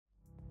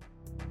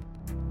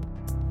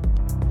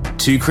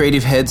Two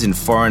creative heads in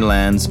foreign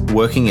lands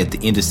working at the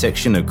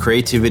intersection of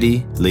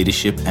creativity,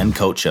 leadership, and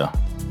culture.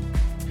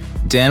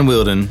 Dan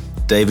Wheldon,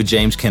 David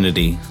James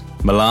Kennedy,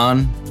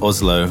 Milan,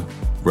 Oslo,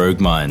 Rogue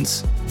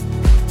Minds.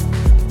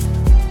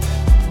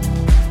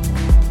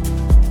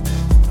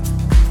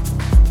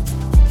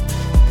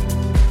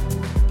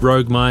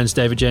 Rogue Minds,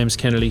 David James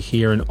Kennedy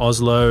here in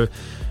Oslo,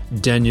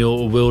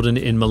 Daniel Wheldon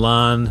in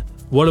Milan.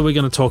 What are we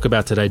going to talk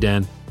about today,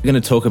 Dan? We're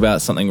going to talk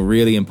about something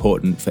really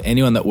important for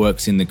anyone that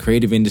works in the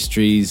creative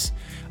industries,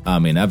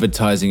 in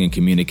advertising and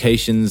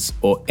communications,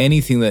 or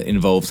anything that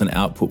involves an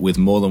output with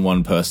more than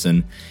one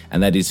person,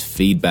 and that is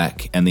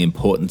feedback and the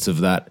importance of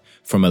that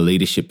from a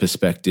leadership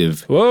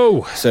perspective.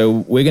 Whoa! So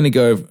we're going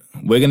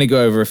to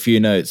go over a few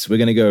notes. We're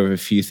going to go over a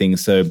few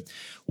things. So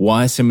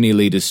why so many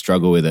leaders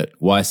struggle with it?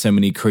 Why so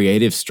many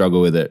creatives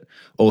struggle with it?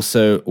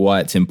 Also,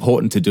 why it's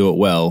important to do it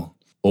well,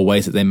 or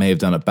ways that they may have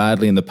done it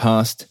badly in the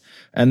past.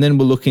 And then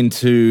we'll look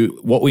into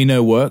what we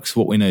know works,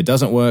 what we know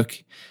doesn't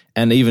work,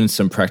 and even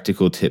some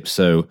practical tips.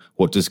 So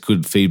what does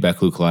good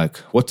feedback look like?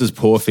 What does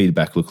poor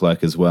feedback look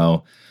like as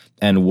well?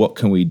 And what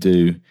can we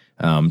do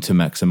to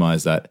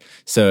maximize that?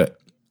 So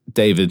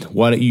David,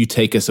 why don't you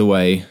take us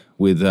away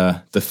with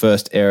the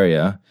first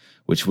area,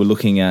 which we're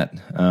looking at,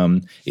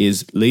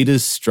 is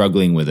leaders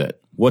struggling with it.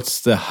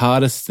 What's the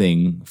hardest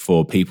thing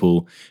for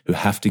people who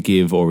have to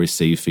give or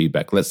receive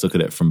feedback? Let's look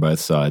at it from both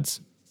sides.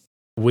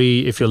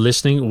 If you're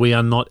listening, we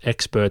are not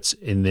experts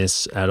in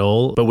this at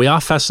all, but we are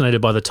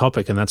fascinated by the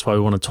topic, and that's why we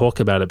want to talk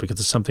about it, because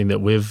it's something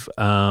that we've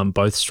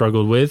both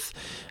struggled with.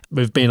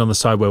 We've been on the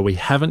side where we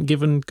haven't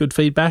given good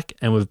feedback,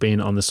 and we've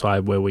been on the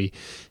side where we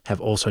have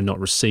also not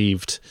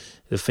received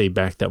the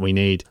feedback that we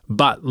need.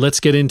 But let's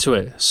get into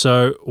it.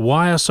 So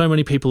why are so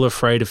many people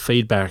afraid of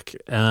feedback?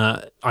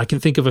 I can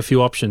think of a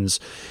few options.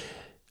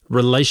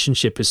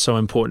 Relationship is so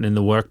important in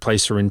the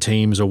workplace or in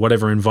teams or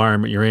whatever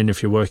environment you're in.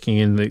 If you're working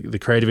in the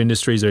creative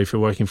industries or if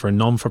you're working for a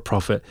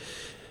non-for-profit,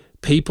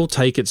 people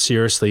take it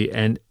seriously,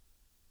 and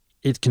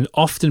it can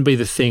often be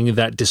the thing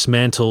that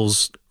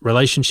dismantles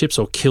relationships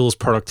or kills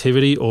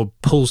productivity or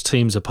pulls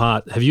teams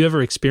apart. Have you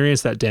ever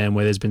experienced that, Dan,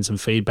 where there's been some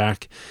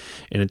feedback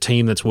in a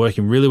team that's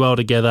working really well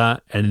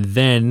together, and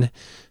then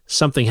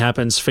something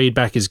happens,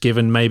 feedback is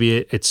given, maybe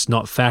it's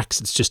not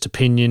facts, it's just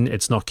opinion,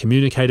 it's not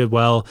communicated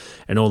well,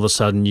 and all of a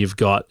sudden you've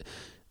got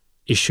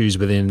issues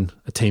within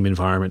a team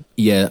environment?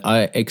 Yeah,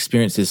 I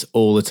experience this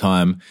all the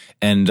time,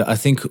 and I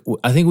think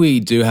we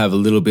do have a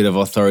little bit of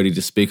authority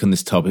to speak on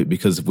this topic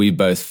because we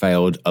both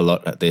failed a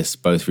lot at this,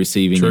 both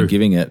receiving and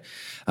giving it.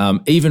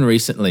 Even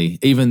recently,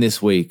 even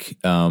this week,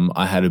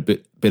 I had a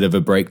bit of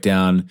a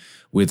breakdown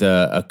with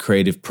a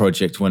creative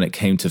project when it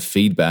came to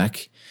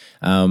feedback.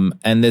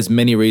 And there's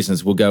many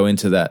reasons, we'll go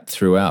into that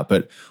throughout,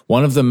 but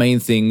one of the main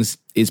things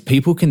is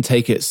people can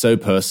take it so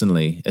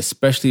personally,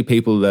 especially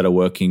people that are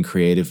working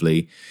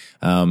creatively.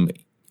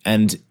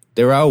 And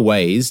there are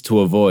ways to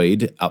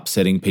avoid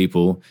upsetting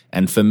people.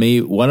 And for me,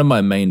 one of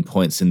my main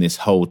points in this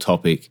whole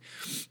topic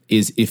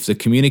is if the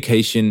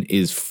communication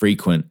is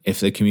frequent, if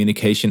the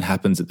communication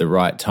happens at the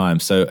right time.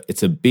 So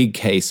it's a big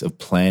case of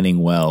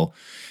planning well.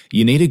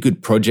 You need a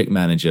good project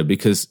manager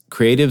because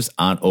creatives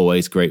aren't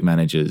always great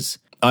managers.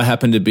 I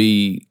happen to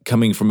be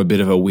coming from a bit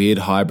of a weird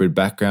hybrid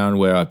background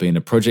where I've been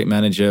a project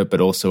manager,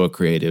 but also a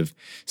creative.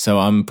 So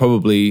I'm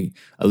probably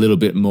a little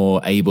bit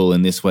more able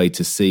in this way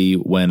to see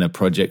when a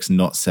project's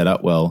not set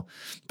up well.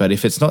 But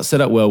if it's not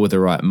set up well with the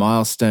right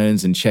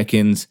milestones and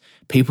check-ins,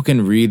 people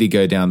can really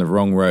go down the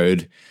wrong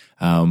road,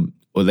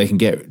 or they can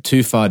get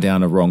too far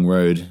down a wrong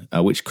road,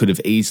 which could have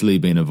easily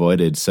been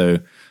avoided. So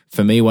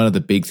for me, one of the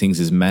big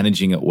things is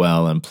managing it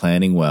well and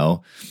planning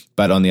well.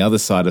 But on the other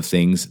side of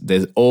things,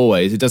 there's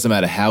always, it doesn't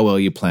matter how well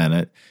you plan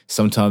it,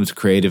 sometimes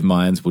creative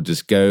minds will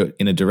just go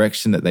in a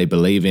direction that they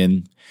believe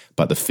in,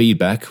 but the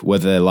feedback,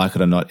 whether they like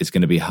it or not, is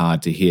going to be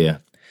hard to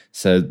hear.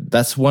 So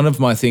that's one of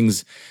my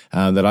things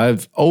that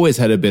I've always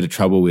had a bit of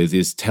trouble with,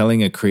 is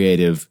telling a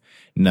creative,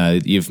 no,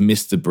 you've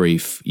missed the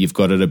brief, you've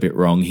got it a bit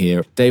wrong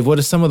here. Dave, what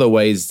are some of the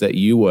ways that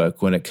you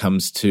work when it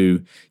comes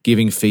to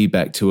giving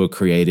feedback to a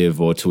creative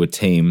or to a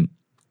team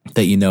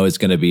that you know is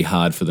going to be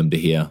hard for them to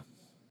hear?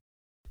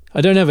 I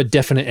don't have a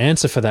definite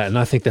answer for that, and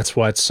I think that's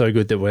why it's so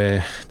good that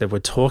we're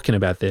talking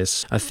about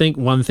this. I think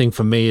one thing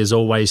for me is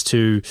always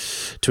to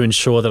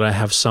ensure that I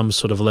have some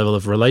sort of level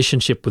of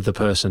relationship with the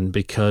person,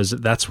 because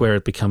that's where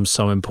it becomes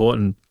so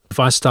important.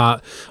 If I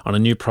start on a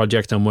new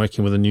project, I'm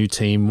working with a new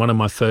team, one of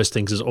my first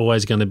things is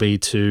always going to be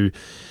to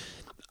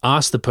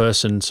ask the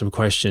person some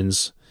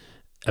questions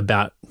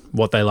about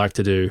what they like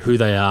to do, who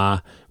they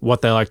are,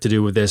 what they like to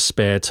do with their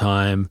spare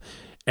time,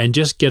 and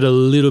just get a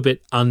little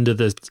bit under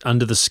the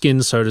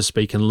skin, so to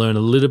speak, and learn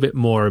a little bit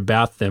more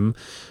about them.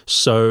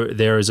 So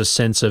there is a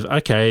sense of,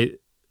 okay,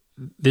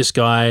 this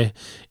guy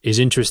is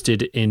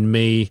interested in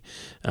me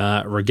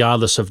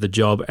regardless of the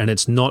job, and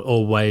it's not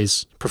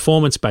always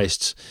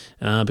performance-based,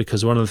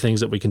 because one of the things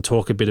that we can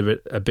talk a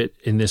bit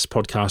in this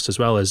podcast as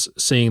well is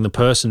seeing the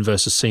person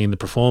versus seeing the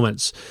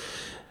performance.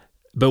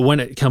 But when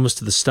it comes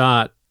to the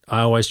start, I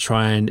always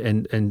try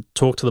and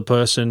talk to the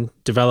person,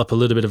 develop a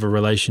little bit of a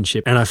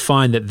relationship. And I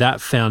find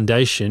that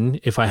foundation,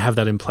 if I have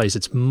that in place,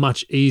 it's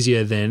much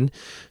easier then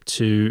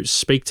to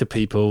speak to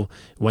people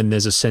when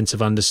there's a sense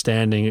of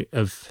understanding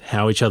of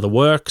how each other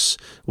works,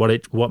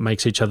 what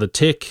makes each other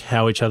tick,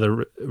 how each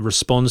other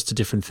responds to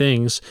different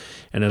things.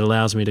 And it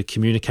allows me to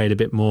communicate a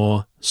bit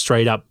more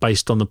straight up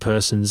based on the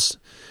person's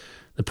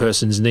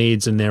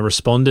needs and their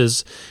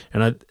responders.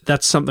 And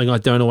that's something I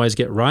don't always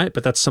get right,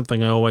 but that's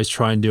something I always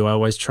try and do. I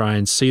always try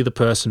and see the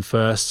person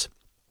first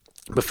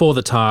before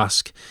the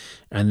task,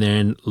 and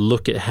then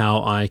look at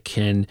how I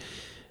can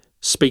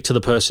speak to the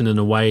person in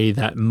a way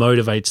that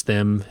motivates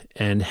them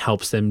and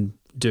helps them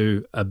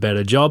do a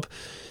better job.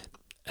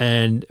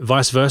 And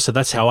vice versa,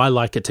 that's how I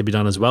like it to be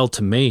done as well.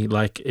 To me,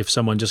 like if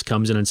someone just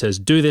comes in and says,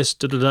 do this,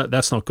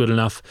 that's not good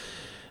enough.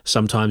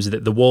 Sometimes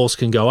the walls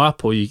can go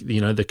up, or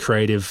the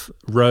creative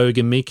rogue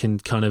in me can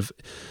kind of,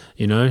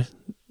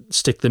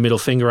 stick the middle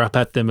finger up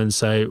at them and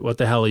say, "What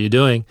the hell are you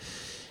doing?"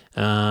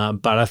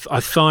 But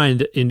I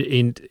find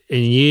in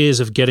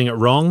years of getting it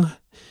wrong,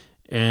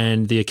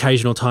 and the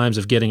occasional times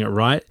of getting it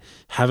right,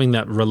 having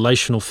that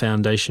relational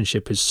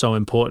foundationship is so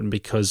important,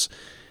 because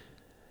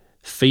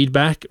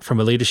feedback from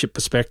a leadership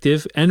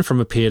perspective and from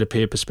a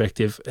peer-to-peer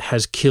perspective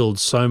has killed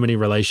so many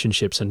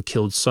relationships and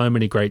killed so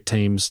many great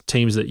teams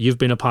that you've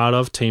been a part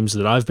of, teams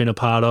that I've been a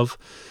part of.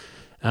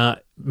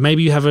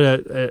 Maybe you have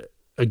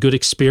a good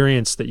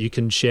experience that you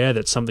can share,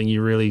 that's something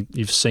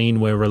you've seen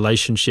where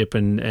relationship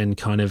and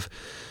kind of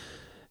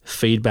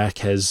feedback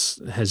has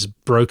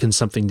broken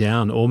something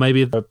down, or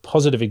maybe a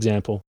positive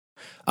example.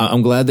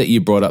 I'm glad that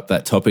you brought up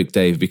that topic,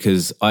 Dave,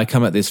 because I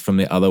come at this from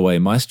the other way.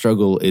 My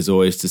struggle is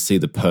always to see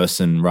the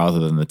person rather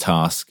than the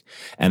task.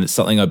 And it's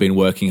something I've been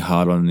working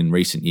hard on in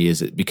recent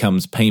years. It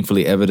becomes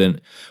painfully evident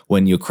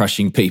when you're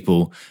crushing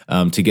people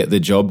to get the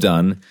job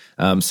done.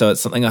 So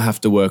it's something I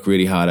have to work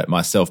really hard at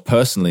myself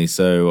personally.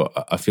 So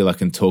I feel I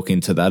can talk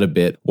into that a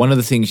bit. One of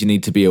the things you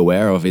need to be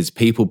aware of is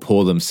people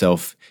pour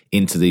themselves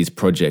into these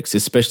projects,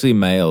 especially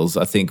males.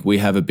 I think we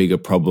have a bigger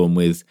problem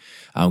with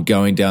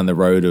going down the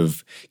road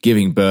of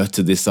giving birth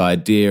to this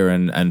idea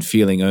and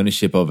feeling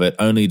ownership of it,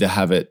 only to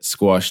have it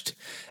squashed.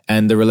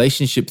 And the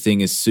relationship thing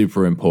is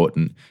super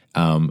important,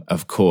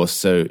 of course.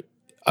 So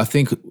I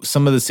think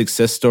some of the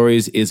success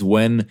stories is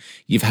when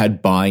you've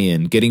had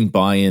buy-in, getting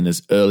buy-in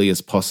as early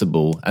as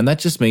possible. And that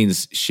just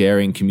means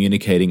sharing,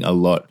 communicating a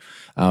lot,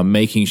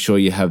 making sure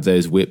you have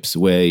those whips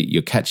where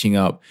you're catching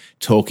up,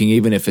 talking,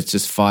 even if it's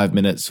just 5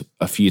 minutes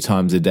a few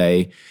times a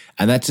day.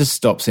 And that just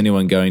stops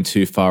anyone going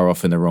too far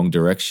off in the wrong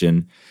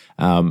direction.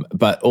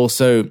 But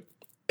also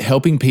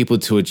helping people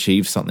to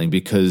achieve something,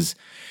 because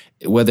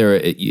whether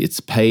it's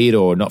paid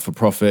or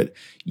not-for-profit,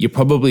 you're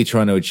probably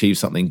trying to achieve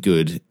something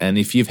good. And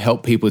if you've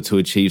helped people to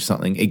achieve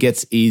something, it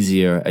gets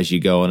easier as you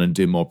go on and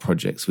do more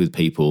projects with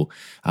people.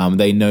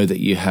 They know that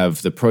you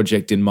have the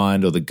project in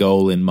mind or the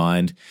goal in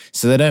mind,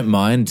 so they don't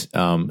mind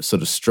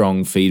sort of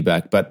strong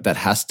feedback, but that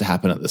has to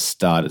happen at the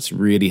start. It's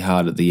really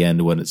hard at the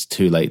end when it's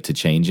too late to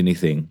change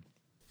anything.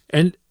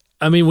 And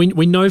I mean,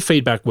 we know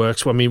feedback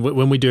works. I mean,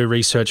 when we do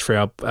research for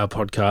our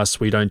podcast,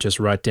 we don't just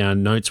write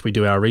down notes. We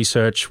do our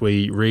research.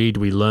 We read,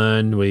 we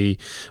learn, we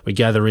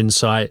gather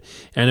insight.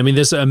 And I mean,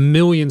 there's a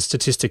million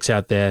statistics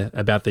out there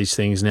about these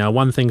things. Now,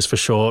 one thing's for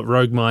sure,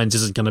 Rogue Minds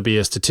isn't going to be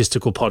a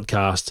statistical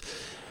podcast,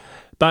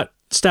 but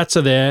stats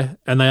are there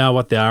and they are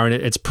what they are. And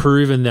it's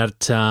proven that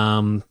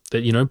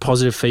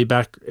positive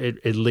feedback,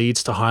 it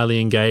leads to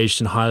highly engaged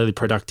and highly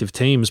productive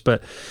teams.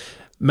 But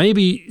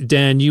maybe,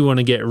 Dan, you want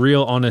to get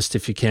real honest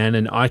if you can,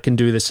 and I can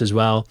do this as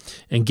well,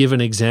 and give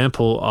an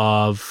example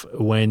of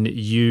when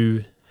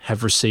you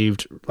have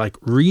received like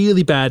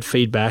really bad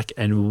feedback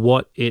and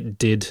what it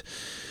did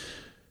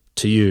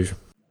to you.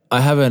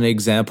 I have an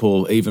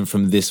example even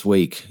from this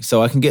week,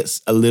 so I can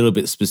get a little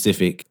bit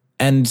specific.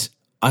 And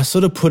I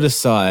sort of put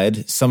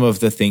aside some of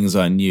the things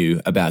I knew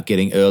about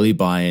getting early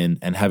buy-in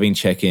and having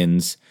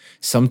check-ins.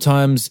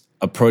 Sometimes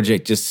a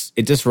project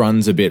just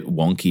runs a bit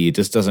wonky. It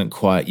just doesn't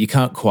quite, you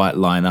can't quite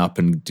line up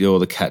and do all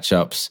the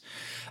catch-ups.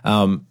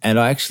 And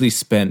I actually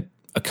spent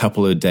a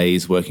couple of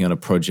days working on a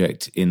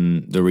project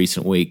in the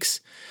recent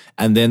weeks,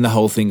 and then the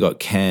whole thing got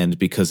canned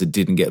because it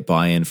didn't get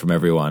buy-in from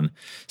everyone.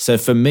 So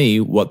for me,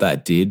 what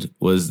that did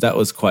was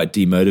quite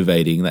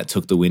demotivating. That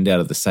took the wind out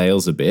of the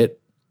sails a bit.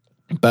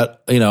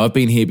 But, I've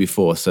been here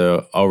before,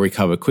 so I'll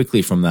recover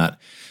quickly from that.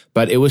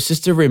 But it was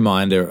just a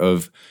reminder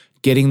of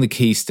getting the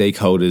key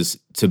stakeholders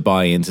to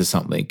buy into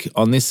something.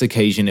 On this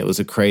occasion, it was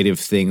a creative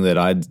thing that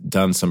I'd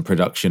done some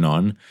production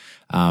on,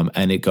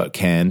 and it got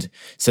canned.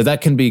 So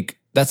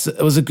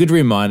it was a good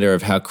reminder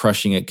of how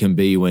crushing it can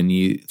be when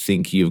you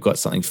think you've got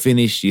something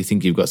finished, you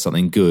think you've got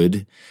something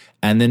good,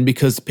 and then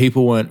because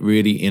people weren't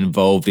really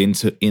involved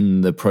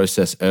in the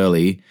process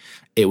early,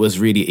 it was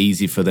really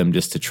easy for them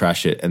just to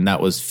trash it, and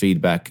that was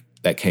feedback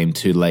that came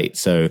too late.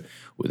 So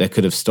that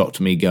could have stopped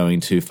me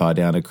going too far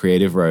down a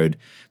creative road.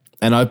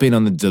 And I've been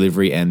on the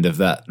delivery end of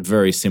that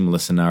very similar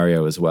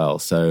scenario as well.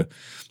 So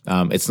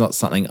it's not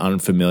something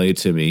unfamiliar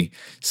to me.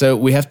 So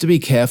we have to be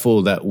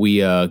careful that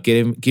we are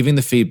giving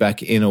the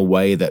feedback in a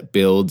way that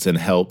builds and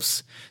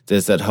helps.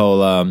 There's that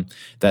whole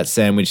that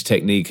sandwich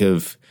technique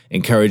of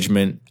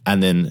encouragement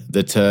and then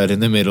the turd in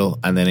the middle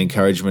and then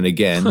encouragement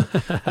again.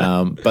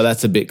 But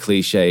that's a bit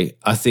cliche.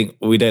 I think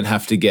we don't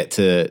have to get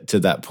to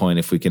that point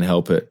if we can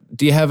help it.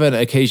 Do you have an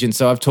occasion?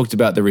 So I've talked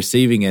about the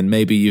receiving end.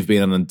 Maybe you've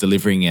been on the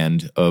delivering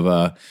end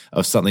of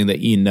something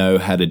that you know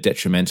had a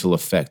detrimental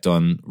effect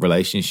on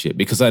relationship.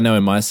 Because I know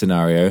in my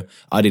scenario,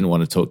 I didn't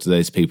want to talk to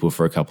those people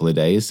for a couple of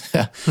days.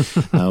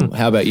 How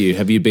about you?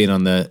 Have you been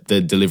on the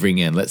delivering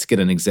end? Let's get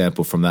an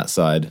example from that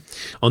side.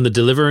 On the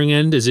delivering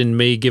end, as in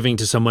me giving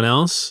to someone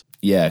else?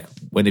 Yeah,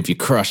 when have you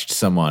crushed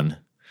someone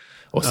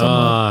or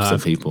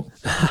some people?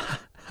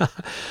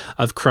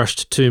 I've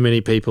crushed too many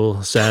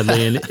people,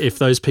 sadly. And if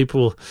those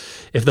people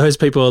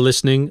are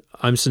listening,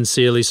 I'm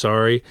sincerely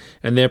sorry.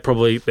 And they're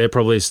probably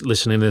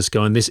listening to this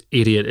going, this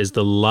idiot is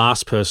the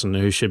last person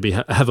who should be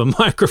have a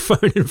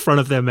microphone in front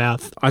of their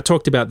mouth. I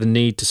talked about the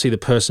need to see the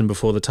person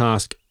before the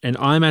task. And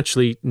I'm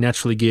actually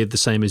naturally geared the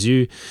same as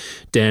you,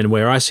 Dan,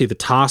 where I see the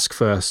task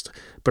first.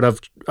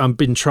 But I've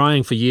been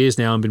trying for years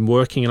now. I've been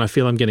working, and I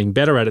feel I'm getting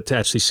better at it to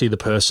actually see the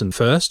person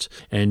first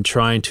and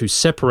trying to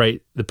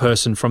separate the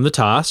person from the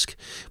task,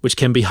 which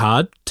can be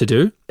hard to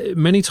do.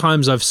 Many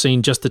times I've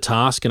seen just the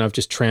task and I've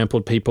just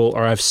trampled people,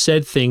 or I've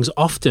said things.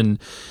 Often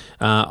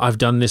I've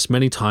done this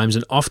many times,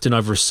 and often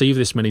I've received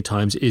this many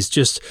times, is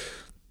just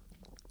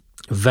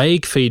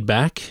vague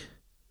feedback,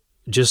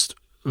 just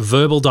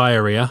verbal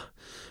diarrhea,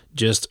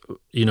 just,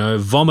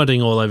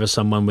 vomiting all over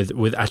someone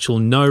with actual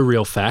no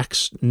real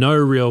facts, no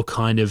real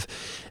kind of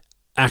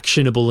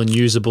actionable and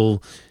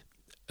usable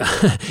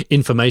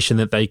information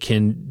that they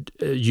can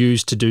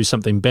use to do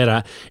something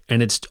better.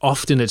 And it's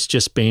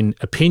just been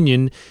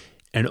opinion,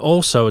 and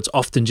also it's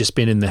often just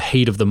been in the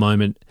heat of the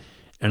moment.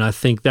 And I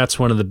think that's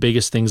one of the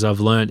biggest things I've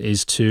learned,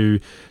 is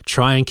to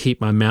try and keep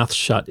my mouth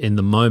shut in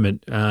the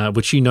moment,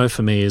 which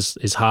for me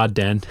is hard,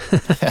 Dan.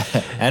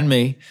 And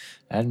me.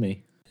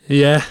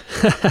 Yeah,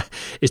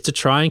 is to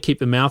try and keep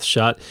the mouth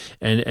shut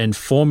and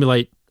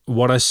formulate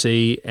what I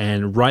see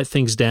and write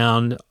things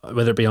down,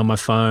 whether it be on my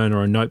phone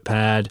or a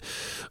notepad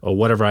or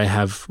whatever I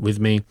have with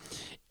me.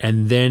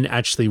 And then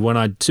actually when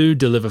I do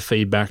deliver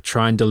feedback,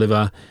 try and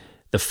deliver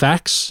the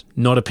facts,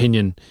 not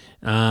opinion.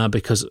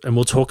 Because, and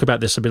we'll talk about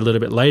this a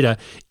little bit later,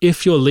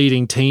 if you're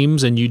leading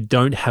teams and you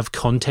don't have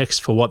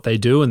context for what they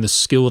do and the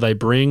skill they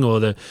bring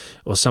or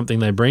something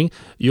they bring,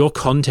 your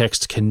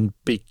context can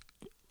be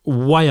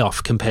way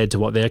off compared to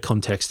what their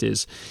context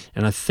is.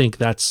 And I think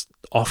that's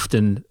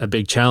often a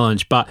big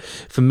challenge. But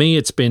for me,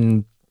 it's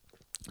been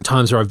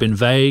times where I've been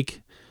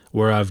vague,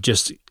 where I've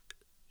just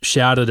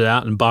shouted it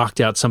out and barked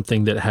out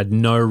something that had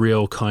no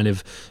real kind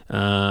of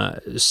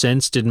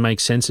sense, didn't make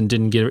sense, and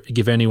didn't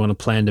give anyone a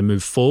plan to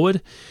move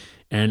forward.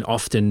 And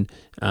often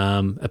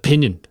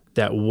opinion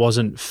that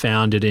wasn't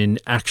founded in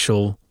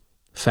actual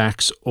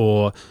facts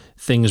or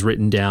things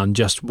written down,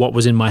 just what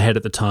was in my head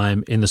at the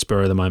time in the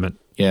spur of the moment.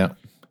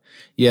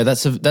 Yeah,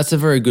 that's a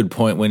very good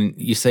point when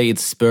you say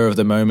it's spur of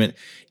the moment.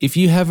 If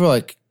you have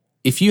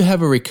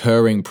a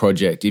recurring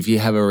project, if you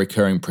have a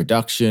recurring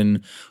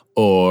production,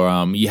 or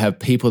you have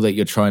people that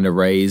you're trying to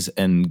raise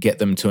and get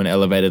them to an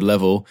elevated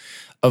level,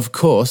 of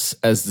course,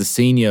 as the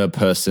senior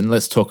person,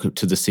 let's talk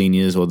to the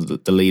seniors or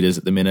the leaders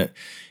at the minute,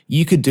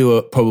 you could do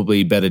a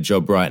probably better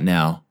job right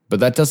now, but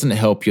that doesn't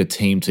help your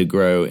team to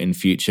grow in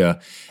future.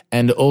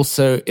 And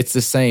also, it's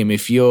the same.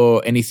 If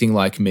you're anything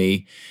like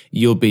me,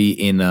 you'll be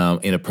in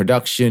a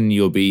production,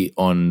 you'll be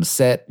on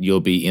set,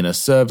 you'll be in a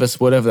service,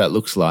 whatever that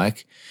looks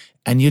like,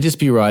 and you'll just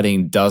be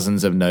writing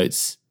dozens of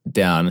notes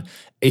down.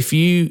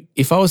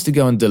 If I was to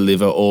go and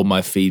deliver all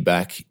my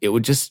feedback, it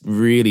would just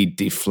really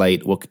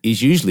deflate what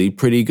is usually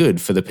pretty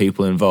good for the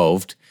people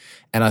involved.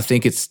 And I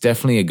think it's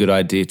definitely a good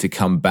idea to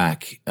come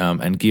back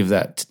and give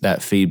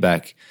that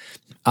feedback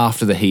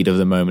after the heat of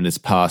the moment has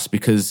passed,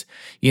 because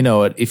you know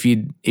what, if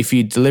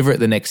you deliver it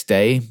the next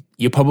day,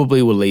 you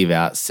probably will leave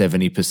out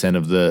 70%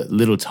 of the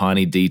little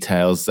tiny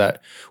details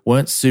that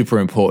weren't super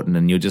important,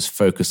 and you'll just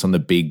focus on the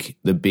big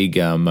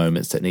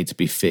moments that need to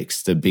be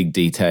fixed, the big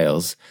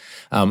details.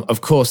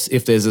 Of course,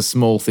 if there's a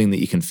small thing that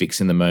you can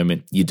fix in the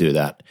moment, you do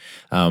that.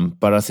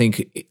 But I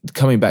think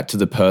coming back to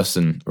the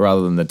person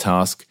rather than the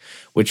task,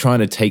 we're trying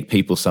to take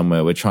people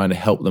somewhere. We're trying to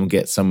help them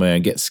get somewhere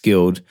and get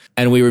skilled.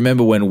 And we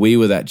remember when we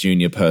were that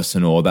junior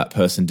person or that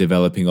person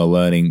developing or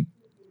learning,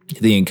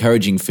 the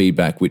encouraging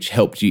feedback, which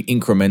helped you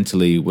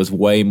incrementally, was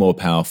way more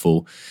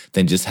powerful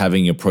than just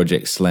having your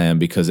project slam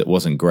because it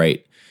wasn't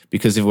great.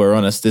 Because if we're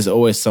honest, there's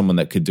always someone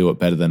that could do it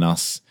better than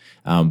us.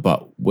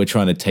 But we're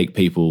trying to take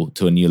people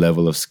to a new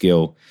level of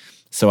skill.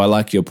 So I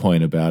like your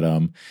point about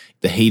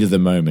the heat of the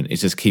moment.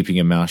 It's just keeping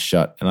your mouth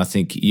shut. And I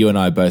think you and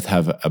I both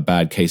have a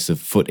bad case of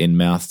foot in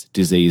mouth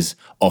disease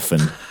often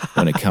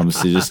when it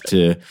comes to just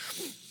to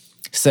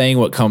saying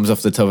what comes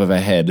off the top of our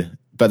head.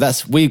 But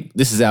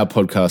this is our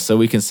podcast, so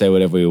we can say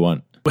whatever we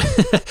want.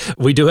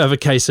 We do have a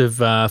case of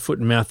foot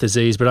and mouth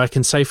disease, but I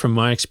can say from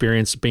my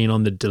experience being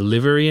on the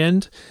delivery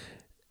end,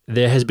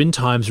 there has been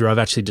times where I've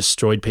actually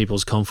destroyed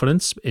people's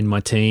confidence in my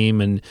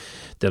team and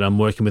that I'm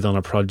working with on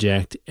a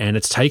project. And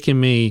it's taken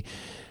me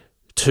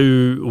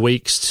 2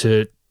 weeks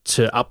to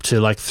up to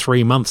like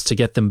 3 months to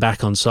get them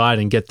back on side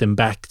and get them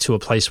back to a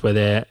place where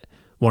they're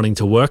wanting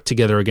to work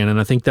together again. And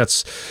I think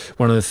that's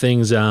one of the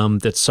things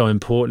that's so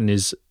important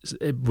is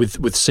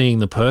with seeing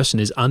the person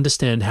is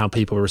understand how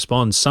people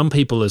respond. Some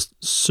people are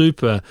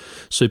super,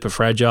 super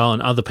fragile,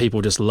 and other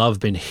people just love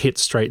being hit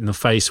straight in the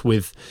face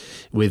with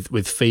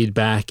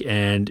feedback,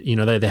 and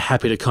they're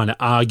happy to kind of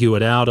argue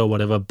it out or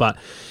whatever. But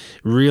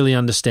really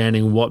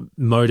understanding what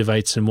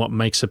motivates and what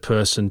makes a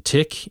person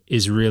tick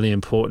is really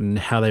important,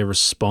 how they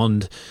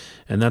respond.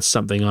 And that's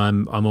something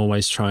I'm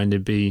always trying to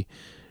be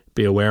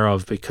aware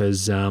of,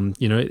 because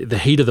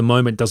the heat of the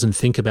moment doesn't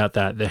think about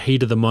that. The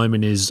heat of the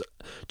moment is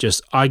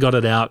just, I got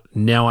it out,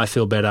 now I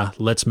feel better,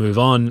 let's move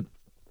on.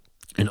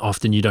 And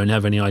often you don't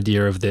have any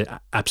idea of the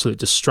absolute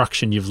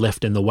destruction you've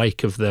left in the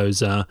wake of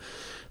those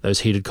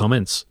heated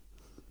comments.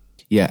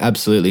 Yeah,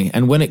 absolutely.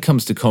 And when it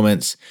comes to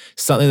comments,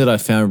 something that I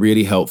found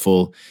really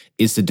helpful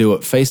is to do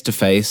it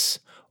face-to-face,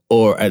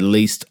 or at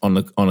least on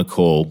a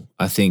call.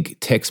 I think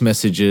text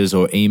messages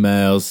or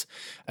emails,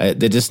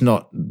 they're just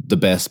not the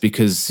best,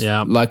 because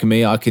like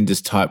me, I can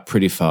just type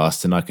pretty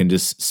fast and I can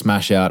just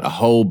smash out a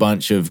whole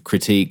bunch of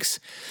critiques,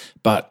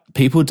 but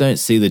people don't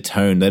see the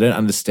tone. They don't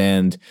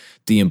understand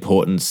the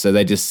importance. So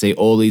they just see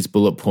all these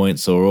bullet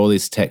points or all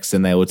these texts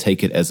and they will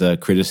take it as a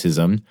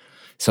criticism.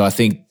 So I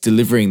think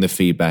delivering the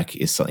feedback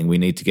is something we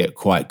need to get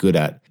quite good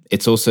at.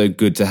 It's also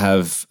good to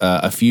have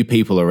a few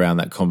people around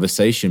that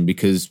conversation,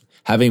 because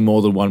having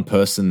more than one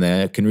person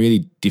there can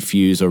really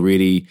diffuse or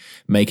really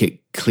make it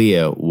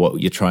clear what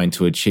you're trying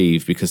to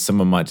achieve, because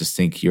someone might just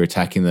think you're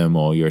attacking them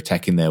or you're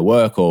attacking their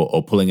work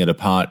or pulling it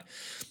apart.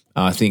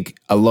 I think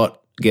a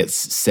lot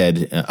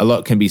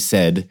can be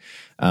said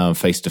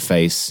face to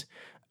face,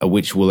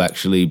 which will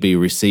actually be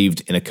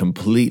received in a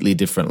completely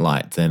different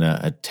light than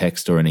a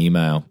text or an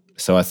email.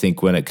 So I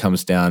think when it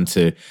comes down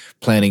to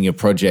planning your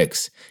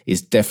projects,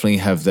 is definitely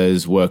have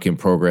those work in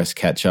progress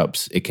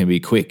catch-ups. It can be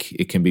quick,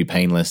 it can be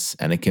painless,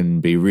 and it can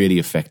be really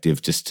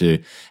effective just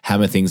to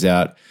hammer things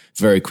out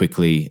very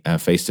quickly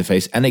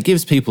face-to-face. And it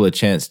gives people a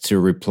chance to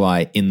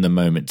reply in the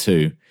moment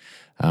too.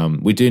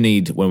 We do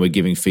need, when we're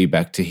giving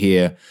feedback, to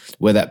hear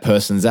where that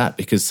person's at,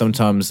 because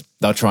sometimes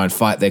they'll try and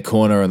fight their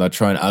corner and they'll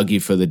try and argue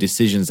for the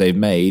decisions they've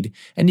made.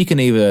 And you can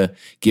either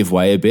give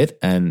way a bit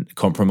and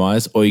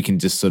compromise, or you can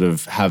just sort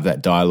of have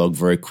that dialogue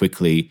very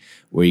quickly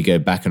where you go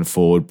back and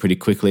forward pretty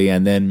quickly,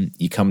 and then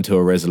you come to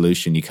a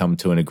resolution, you come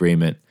to an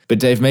agreement. But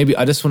Dave, maybe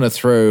I just want to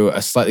throw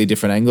a slightly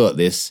different angle at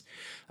this.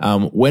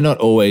 We're not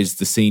always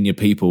the senior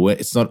people.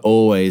 It's not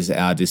always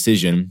our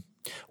decision.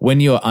 When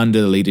you're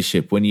under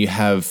leadership, when you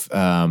have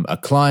a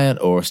client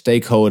or a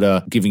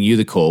stakeholder giving you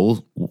the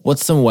call,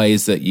 what's some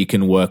ways that you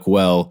can work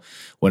well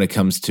when it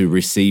comes to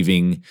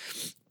receiving,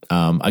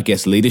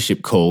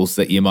 leadership calls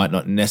that you might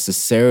not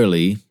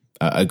necessarily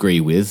agree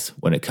with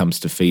when it comes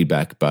to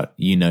feedback, but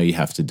you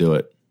have to do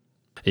it?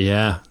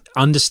 Yeah.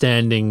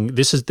 Understanding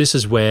this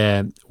is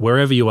where,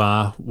 wherever you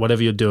are,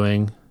 whatever you're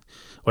doing,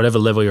 whatever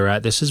level you're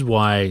at, this is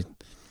why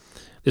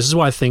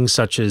things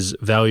such as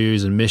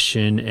values and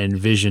mission and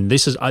vision,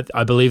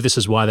 I believe this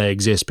is why they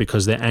exist,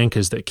 because they're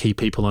anchors that keep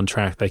people on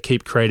track. They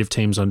keep creative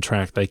teams on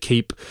track. They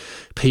keep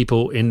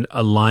people in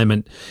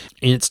alignment.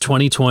 And it's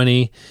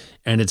 2020,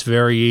 and it's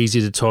very easy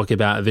to talk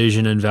about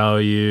vision and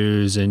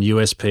values and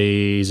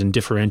USPs and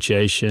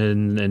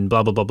differentiation and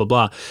blah, blah, blah, blah,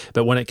 blah.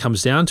 But when it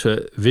comes down to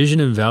it, vision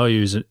and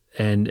values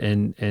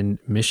and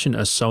mission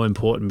are so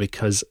important,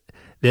 because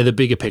they're the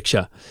bigger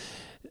picture.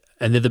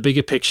 And they're the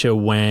bigger picture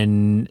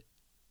when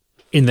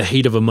in the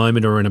heat of a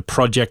moment, or in a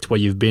project where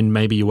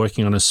maybe you're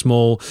working on a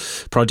small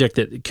project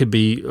that could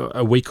be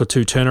a week or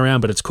two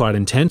turnaround, but it's quite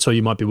intense, or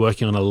you might be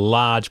working on a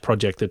large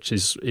project that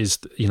is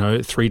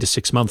 3 to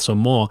 6 months or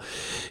more.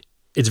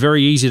 It's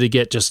very easy to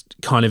get just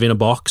kind of in a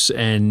box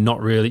and not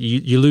really,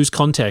 you lose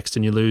context,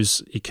 and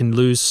you can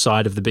lose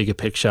sight of the bigger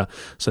picture.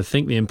 So I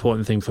think the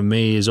important thing for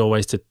me is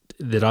always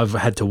that I've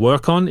had to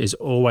work on is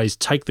always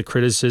take the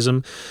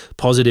criticism,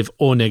 positive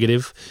or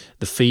negative,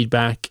 the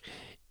feedback,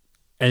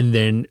 and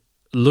then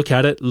look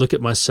at it, look at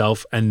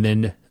myself, and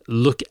then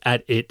look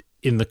at it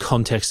in the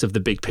context of the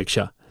big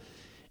picture.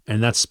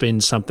 And that's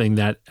been something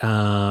that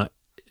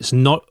is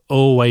not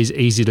always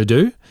easy to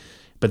do,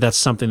 but that's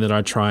something that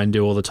I try and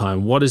do all the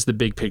time. What is the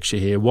big picture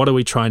here? What are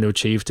we trying to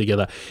achieve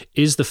together?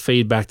 Is the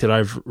feedback that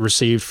I've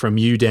received from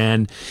you,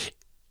 Dan,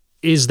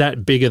 is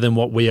that bigger than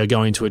what we are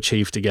going to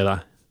achieve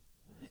together?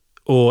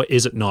 Or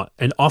is it not?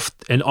 And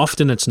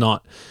often it's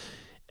not.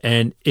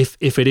 And if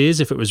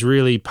it was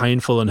really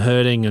painful and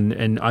hurting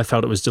and I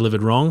felt it was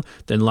delivered wrong,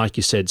 then like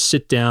you said,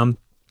 sit down,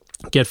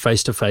 get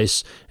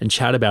face-to-face and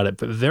chat about it.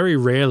 But very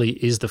rarely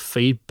is the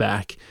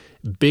feedback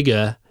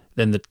bigger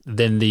than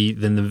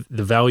the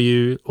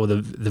value or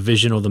the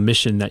vision or the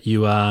mission that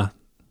you are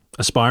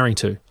aspiring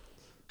to.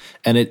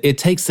 And it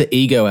takes the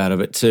ego out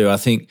of it too. I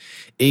think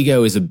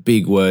ego is a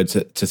big word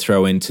to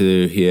throw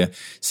into here.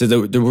 So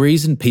the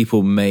reason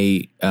people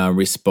may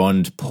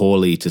respond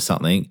poorly to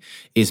something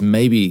is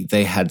maybe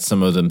they had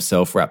some of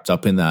themselves wrapped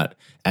up in that.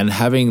 And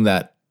having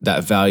that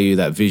value,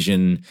 that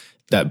vision,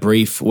 that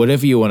brief,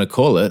 whatever you want to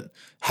call it,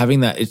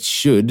 having that, it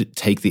should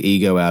take the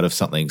ego out of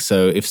something.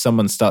 So if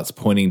someone starts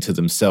pointing to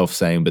themselves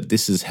saying, but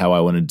this is how I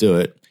want to do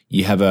it,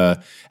 you have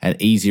an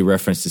easy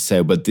reference to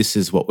say, but this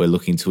is what we're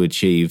looking to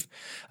achieve.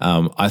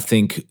 I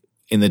think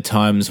in the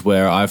times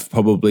where I've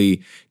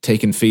probably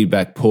taken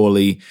feedback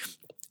poorly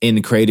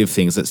in creative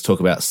things, let's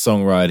talk about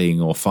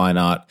songwriting or fine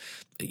art,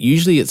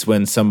 usually it's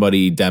when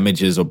somebody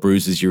damages or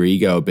bruises your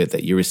ego a bit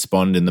that you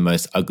respond in the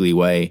most ugly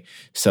way.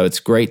 So it's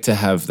great to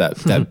have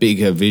that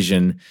bigger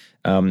vision.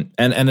 And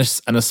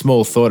a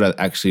small thought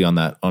actually on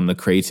the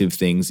creative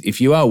things.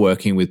 If you are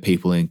working with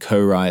people in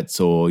co-writes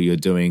or you're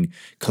doing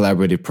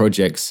collaborative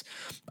projects,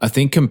 I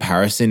think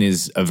comparison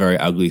is a very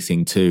ugly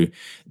thing too.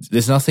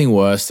 There's nothing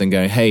worse than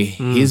going, hey,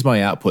 here's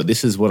my output.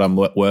 This is what I'm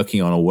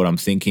working on or what I'm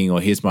thinking, or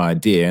here's my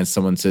idea. And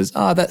someone says,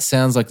 that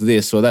sounds like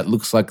this or that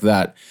looks like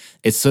that.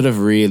 It sort of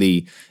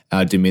really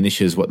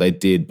diminishes what they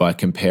did by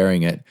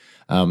comparing it.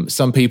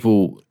 Some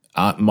people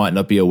might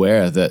not be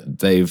aware that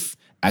they've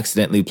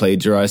accidentally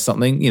plagiarize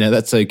something,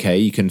 that's okay.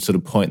 You can sort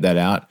of point that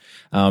out.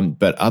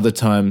 But other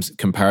times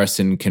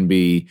comparison can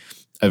be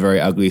a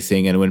very ugly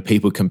thing. And when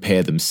people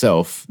compare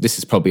themselves, this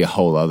is probably a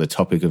whole other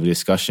topic of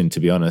discussion, to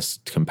be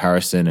honest,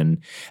 comparison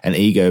and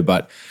ego,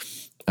 but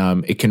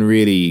it can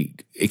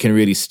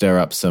really stir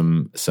up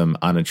some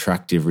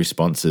unattractive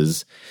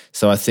responses.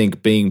 So I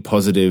think being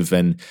positive,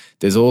 and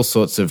there's all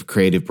sorts of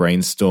creative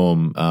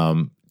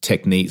brainstorm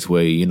techniques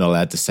where you're not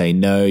allowed to say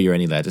no, you're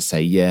only allowed to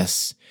say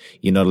yes.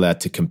 You're not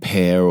allowed to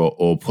compare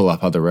or pull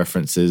up other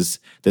references.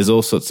 There's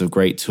all sorts of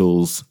great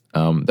tools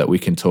that we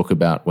can talk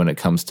about when it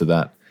comes to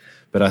that.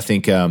 But I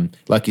think,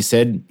 like you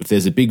said, if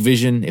there's a big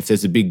vision, if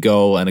there's a big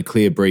goal and a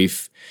clear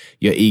brief,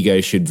 your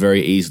ego should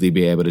very easily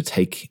be able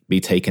to be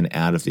taken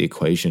out of the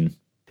equation.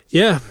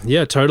 Yeah,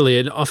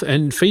 totally.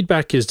 And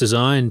feedback is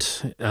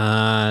designed.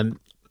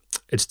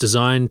 It's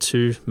designed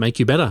to make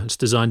you better. It's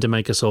designed to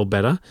make us all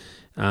better.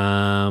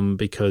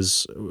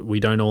 Because we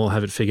don't all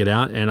have it figured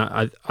out, and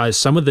I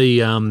some of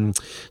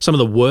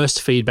the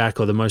worst feedback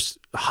or the most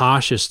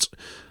harshest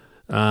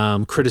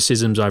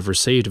criticisms I've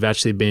received have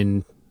actually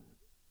been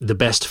the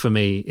best for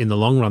me in the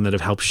long run, that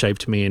have helped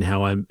shaped me in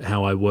how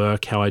I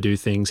work, how I do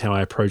things, how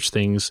I approach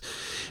things.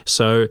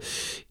 So,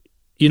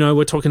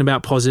 we're talking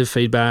about positive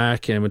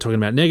feedback and we're talking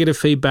about negative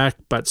feedback,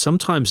 but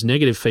sometimes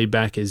negative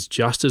feedback is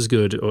just as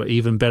good or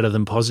even better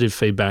than positive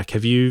feedback.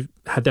 Have you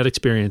had that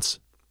experience?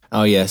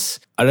 Oh, yes.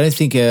 I don't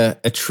think a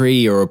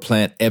tree or a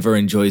plant ever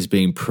enjoys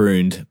being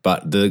pruned,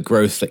 but the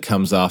growth that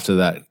comes after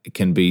that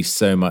can be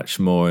so much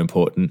more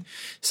important.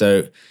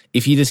 So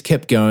if you just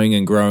kept going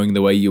and growing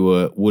the way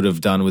you would have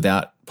done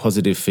without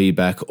positive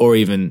feedback, or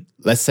even,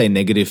 let's say,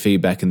 negative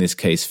feedback in this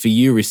case, for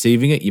you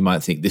receiving it, you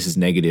might think this is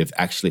negative.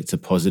 Actually, it's a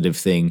positive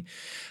thing.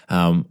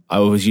 I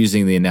was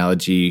using the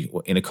analogy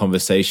in a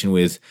conversation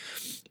with,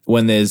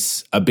 when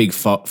there's a big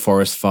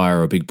forest fire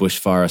or a big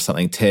bushfire or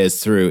something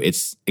tears through,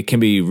 it can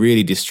be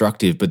really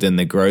destructive, but then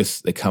the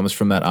growth that comes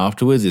from that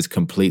afterwards is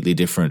completely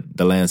different.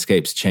 The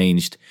landscape's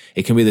changed.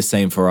 It can be the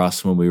same for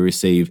us when we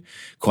receive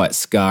quite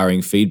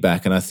scarring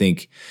feedback. And I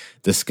think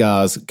the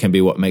scars can be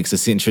what makes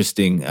us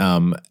interesting,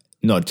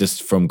 not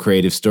just from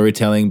creative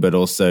storytelling, but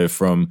also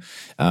from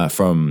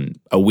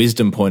a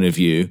wisdom point of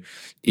view.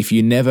 If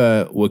you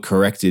never were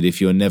corrected, if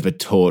you're never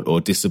taught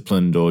or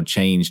disciplined or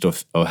changed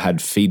or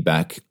had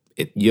feedback,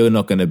 you're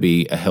not going to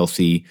be a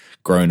healthy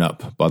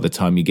grown-up by the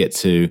time you get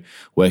to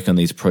work on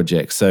these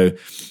projects. So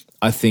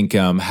I think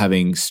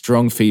having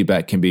strong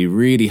feedback can be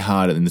really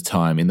hard in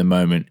the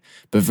moment,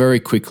 but very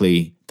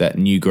quickly that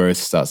new growth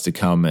starts to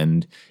come,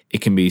 and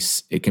it can be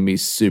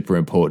super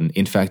important.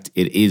 In fact,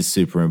 it is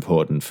super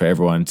important for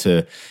everyone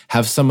to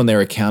have someone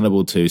they're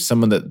accountable to,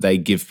 someone that they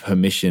give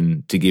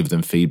permission to give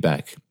them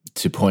feedback,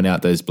 to point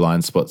out those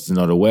blind spots they're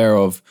not aware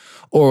of,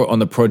 or on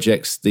the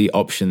projects, the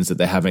options that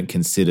they haven't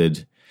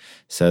considered.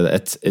 So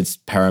it's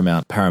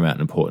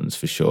paramount importance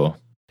for sure.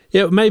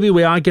 Yeah, maybe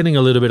we are getting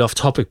a little bit off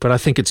topic, but I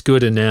think it's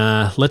good, and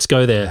let's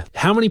go there.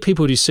 How many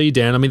people do you see,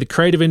 Dan? I mean, the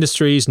creative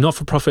industries,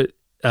 not-for-profit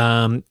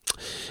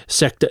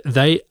sector,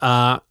 they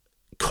are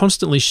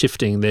constantly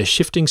shifting. They're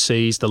shifting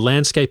seas. The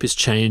landscape is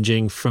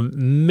changing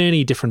from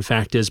many different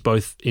factors,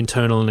 both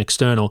internal and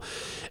external.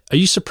 Are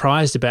you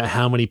surprised about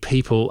how many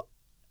people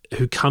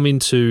who come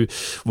into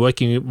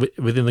working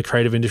within the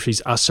creative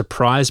industries are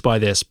surprised by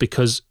this?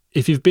 Because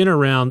if you've been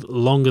around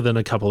longer than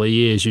a couple of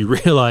years, you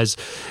realize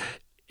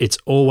it's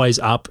always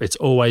up, it's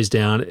always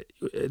down.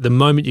 The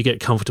moment you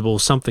get comfortable,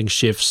 something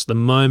shifts. The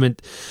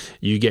moment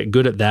you get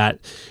good at that,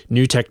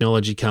 new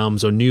technology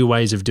comes or new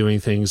ways of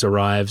doing things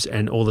arrives,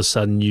 and all of a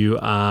sudden you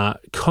are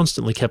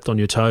constantly kept on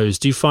your toes.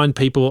 Do you find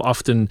people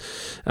often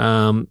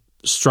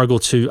struggle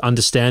to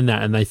understand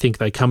that, and they think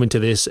they come into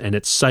this and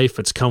it's safe,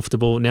 it's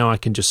comfortable. Now I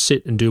can just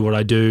sit and do what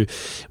I do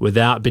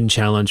without being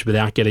challenged,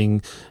 without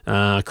getting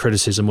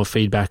criticism or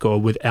feedback, or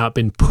without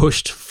being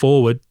pushed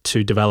forward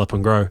to develop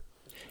and grow.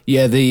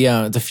 Yeah,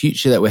 the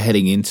future that we're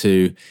heading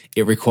into,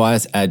 it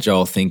requires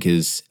agile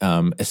thinkers,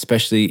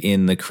 especially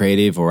in the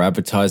creative or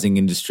advertising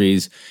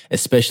industries,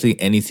 especially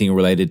anything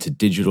related to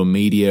digital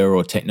media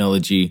or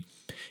technology.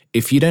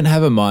 If you don't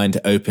have a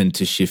mind open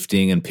to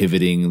shifting and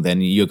pivoting,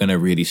 then you're going to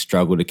really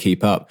struggle to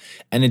keep up.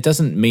 And it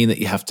doesn't mean that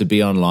you have to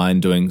be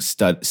online doing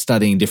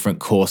studying different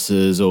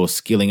courses or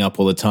skilling up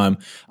all the time.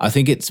 I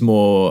think it's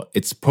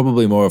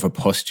probably more of a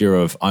posture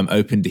of I'm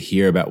open to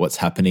hear about what's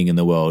happening in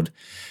the world.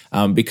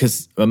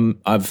 Because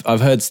I've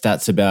heard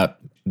stats about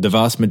the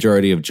vast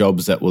majority of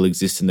jobs that will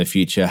exist in the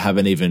future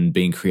haven't even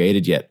been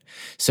created yet.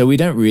 So we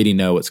don't really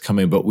know what's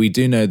coming, but we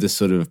do know the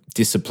sort of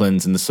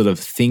disciplines and the sort of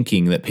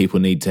thinking that people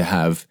need to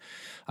have.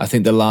 I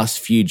think the last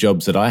few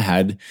jobs that I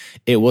had,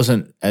 it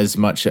wasn't as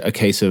much a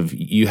case of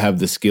you have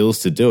the skills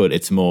to do it.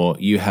 It's more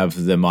you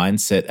have the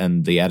mindset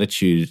and the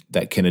attitude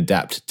that can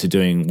adapt to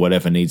doing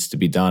whatever needs to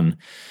be done.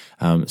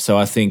 So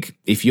I think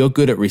if you're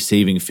good at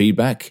receiving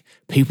feedback,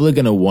 people are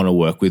going to want to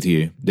work with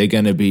you. They're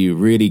going to be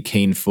really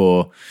keen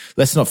for,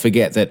 let's not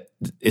forget that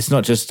it's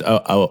not just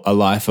a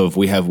life of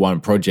we have one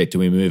project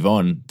and we move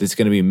on. There's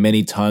going to be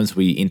many times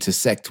we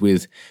intersect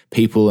with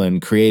people and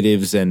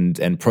creatives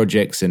and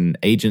projects and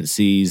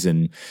agencies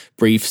and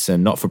briefs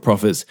and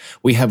not-for-profits.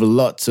 We have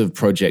lots of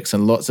projects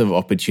and lots of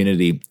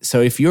opportunity.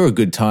 So if you're a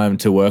good time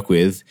to work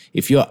with,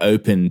 if you're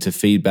open to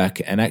feedback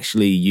and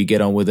actually you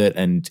get on with it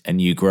and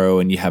you grow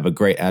and you have a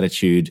great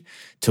attitude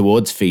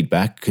towards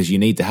feedback, because you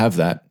need to have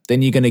that,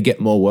 then you're going to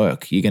get more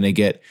work. You're going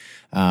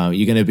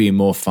to be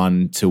more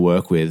fun to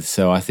work with.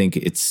 So I think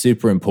it's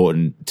super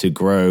important to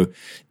grow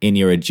in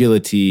your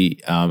agility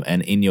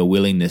and in your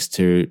willingness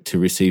to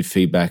receive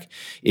feedback.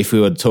 If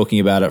we were talking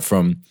about it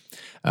from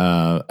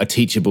a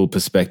teachable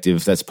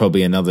perspective, that's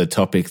probably another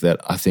topic that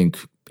I think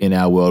in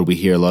our world we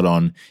hear a lot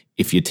on.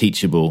 If you're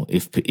teachable,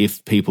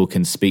 if people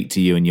can speak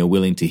to you and you're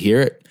willing to hear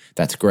it,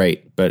 that's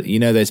great. But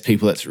those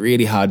people, that's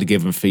really hard to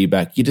give them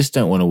feedback. You just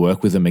don't want to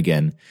work with them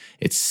again.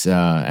 It's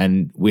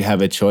and we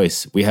have a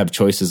choice. We have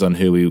choices on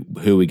who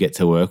we get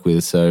to work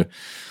with. So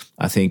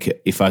I think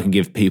if I can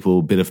give people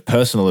a bit of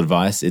personal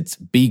advice, it's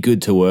be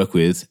good to work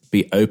with,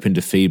 be open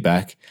to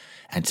feedback,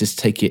 and just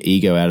take your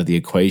ego out of the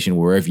equation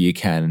wherever you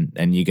can,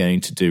 and you're going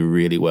to do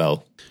really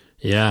well.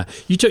 Yeah.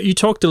 You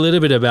talked a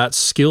little bit about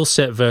skill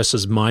set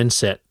versus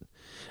mindset.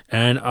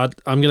 And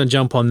I'm going to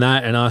jump on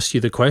that and ask you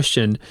the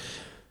question.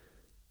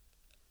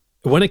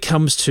 When it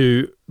comes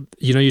to,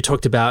 you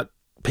talked about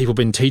people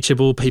being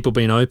teachable, people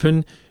being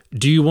open.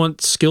 Do you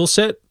want skill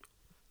set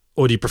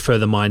or do you prefer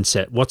the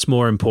mindset? What's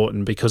more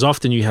important? Because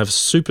often you have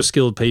super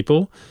skilled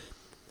people,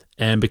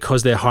 and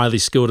because they're highly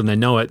skilled and they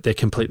know it, they're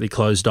completely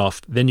closed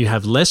off. Then you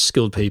have less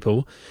skilled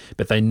people,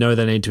 but they know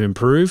they need to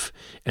improve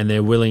and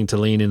they're willing to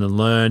lean in and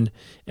learn,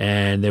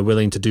 and they're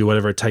willing to do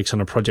whatever it takes on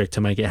a project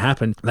to make it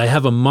happen. They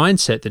have a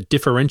mindset that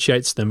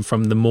differentiates them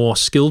from the more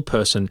skilled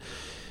person.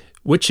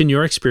 Which in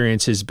your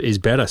experience is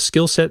better,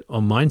 skill set or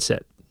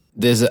mindset?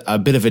 There's a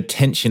bit of a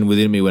tension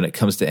within me when it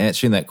comes to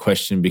answering that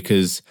question,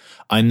 because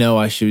I know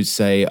I should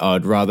say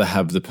I'd rather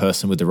have the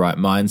person with the right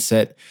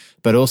mindset,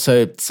 but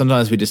also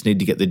sometimes we just need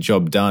to get the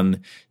job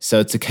done. So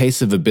it's a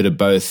case of a bit of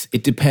both.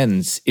 It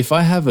depends. If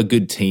I have a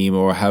good team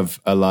or have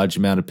a large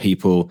amount of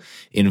people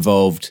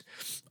involved,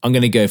 I'm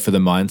going to go for the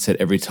mindset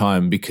every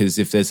time, because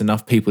if there's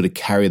enough people to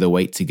carry the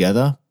weight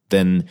together,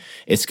 then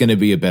it's going to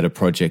be a better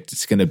project.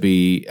 It's going to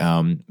be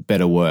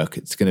better work.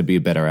 It's going to be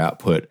a better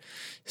output.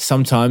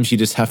 Sometimes you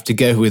just have to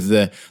go with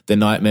the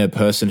nightmare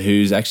person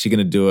who's actually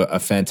going to do a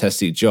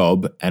fantastic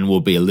job and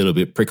will be a little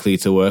bit prickly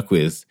to work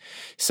with.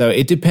 So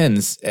it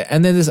depends.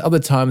 And then there's other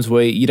times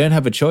where you don't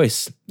have a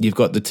choice. You've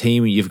got the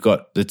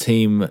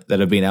team that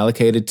have been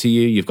allocated to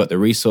you. You've got the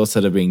resource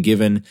that have been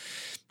given.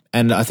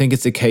 And I think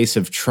it's a case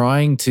of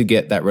trying to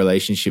get that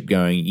relationship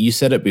going. You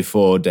said it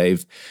before,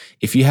 Dave.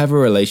 If you have a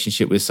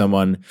relationship with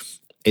someone,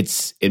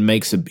 it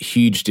makes a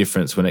huge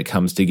difference when it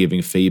comes to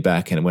giving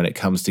feedback and when it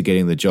comes to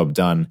getting the job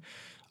done.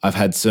 I've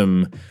had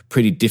some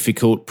pretty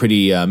difficult,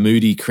 pretty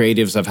moody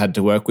creatives I've had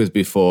to work with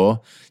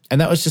before. And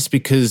that was just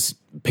because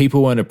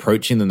people weren't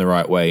approaching them the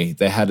right way.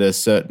 They had a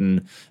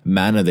certain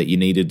manner that you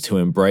needed to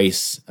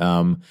embrace.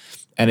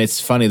 And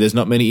it's funny, there's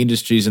not many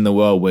industries in the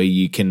world where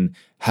you can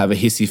have a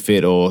hissy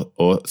fit or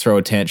throw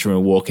a tantrum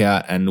and walk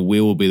out, and we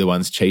will be the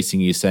ones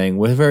chasing you saying,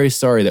 we're very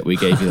sorry that we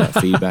gave you that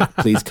feedback.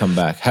 Please come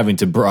back. Having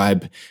to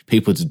bribe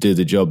people to do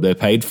the job they're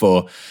paid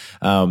for.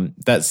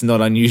 That's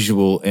not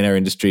unusual in our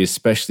industry,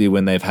 especially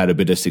when they've had a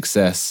bit of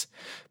success.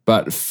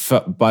 But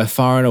by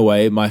far and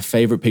away, my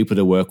favorite people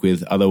to work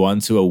with are the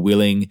ones who are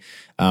willing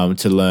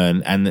to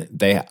learn, and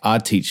they are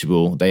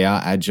teachable, they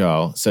are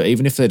agile. So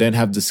even if they don't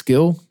have the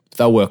skill,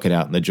 they'll work it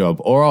out in the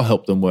job, or I'll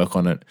help them work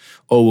on it,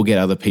 or we'll get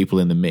other people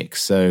in the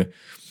mix. So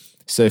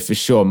for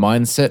sure,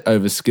 mindset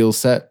over skill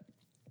set,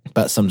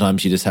 but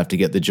sometimes you just have to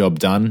get the job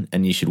done,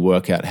 and you should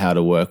work out how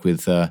to work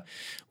with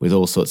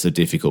all sorts of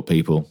difficult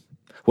people.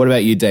 What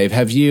about you, Dave?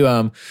 Have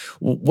you,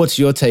 what's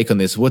your take on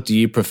this? What do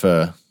you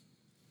prefer?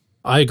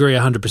 I agree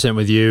 100%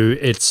 with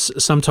you.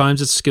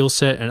 Sometimes it's skill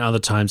set and other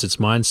times it's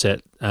mindset.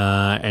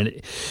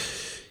 And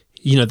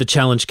the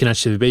challenge can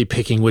actually be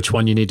picking which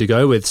one you need to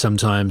go with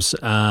sometimes.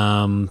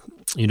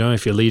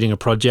 If you're leading a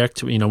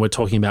project, we're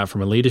talking about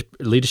from a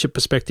leadership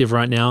perspective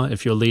right now.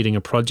 If you're leading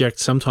a project,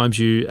 sometimes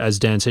you, as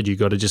Dan said, you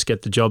got to just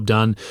get the job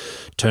done.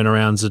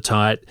 Turnarounds are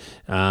tight.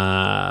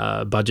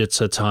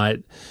 Budgets are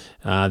tight.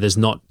 There's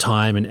not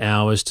time and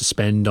hours to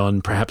spend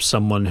on perhaps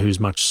someone who's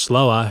much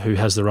slower, who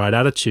has the right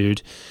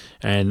attitude,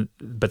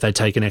 but they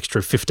take an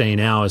extra 15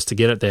 hours to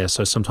get it there.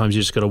 So sometimes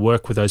you just got to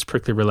work with those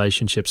prickly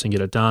relationships and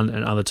get it done.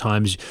 And other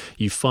times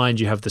you find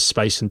you have the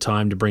space and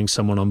time to bring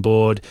someone on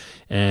board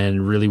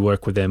and really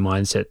work with their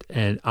mindset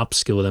and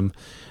upskill them.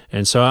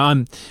 And so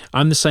I'm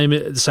the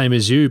same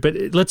as you.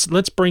 But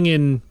let's bring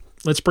in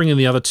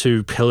the other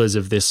two pillars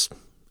of this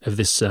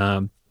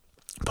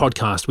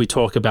podcast. We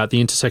talk about the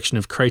intersection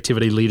of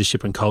creativity,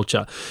 leadership, and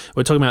culture.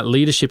 We're talking about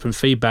leadership and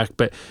feedback.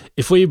 But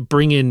if we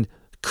bring in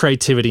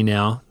creativity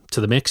now to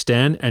the mix,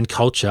 Dan, and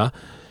culture,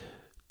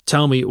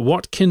 tell me,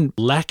 what can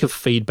lack of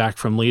feedback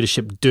from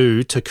leadership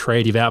do to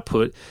creative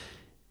output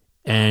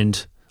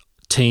and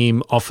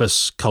team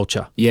office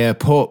culture? Yeah,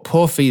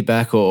 poor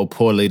feedback or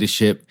poor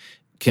leadership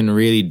can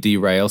really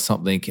derail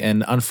something.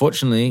 And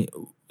unfortunately,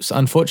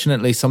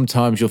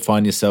 sometimes you'll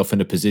find yourself in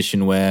a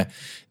position where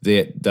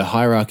the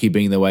hierarchy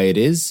being the way it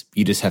is,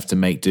 you just have to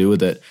make do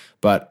with it.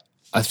 But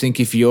I think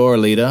if you're a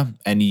leader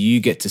and you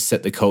get to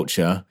set the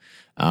culture,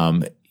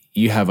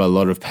 you have a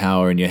lot of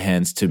power in your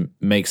hands to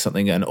make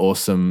something an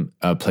awesome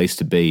place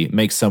to be,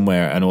 make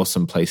somewhere an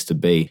awesome place to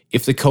be.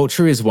 If the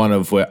culture is one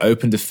of we're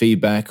open to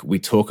feedback, we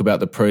talk about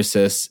the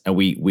process, and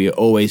we're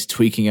always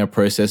tweaking our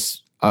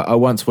process. I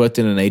once worked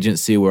in an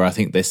agency where I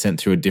think they sent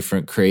through a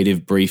different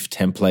creative brief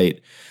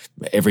template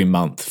every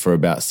month for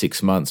about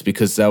 6 months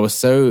because they were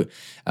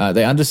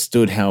they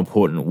understood how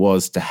important it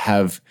was to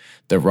have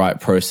the right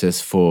process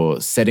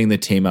for setting the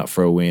team up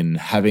for a win,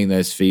 having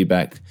those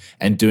feedback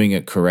and doing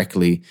it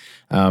correctly.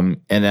 And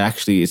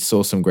actually it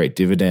saw some great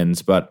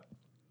dividends. But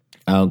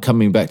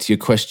coming back to your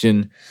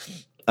question,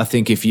 I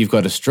think if you've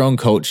got a strong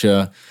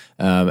culture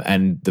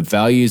and the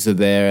values are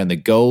there and the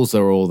goals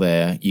are all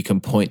there, you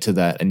can point to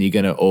that and you're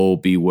going to all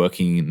be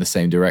working in the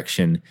same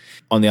direction.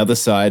 On the other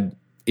side,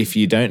 if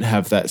you don't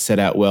have that set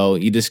out well,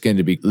 you're just going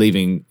to be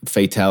leaving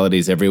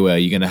fatalities everywhere.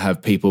 You're going to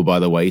have people by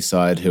the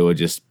wayside who are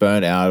just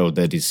burnt out or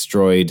they're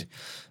destroyed.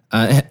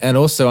 And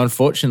also,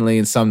 unfortunately,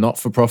 in some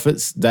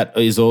not-for-profits, that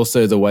is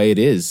also the way it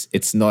is.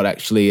 It's not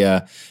actually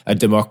a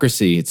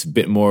democracy. It's a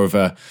bit more of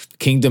a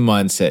kingdom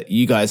mindset.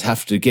 You guys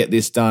have to get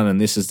this done, and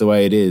this is the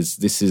way it is.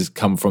 This has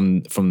come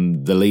from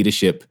the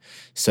leadership,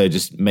 so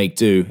just make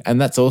do.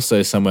 And that's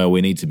also somewhere we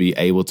need to be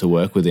able to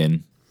work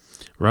within.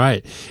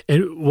 Right.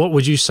 And what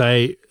would you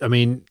say? I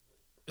mean,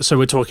 so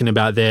we're talking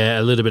about there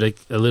a little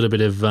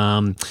bit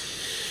of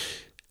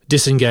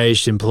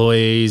disengaged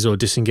employees or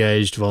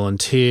disengaged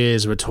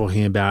volunteers. We're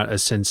talking about a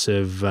sense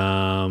of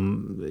a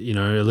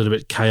little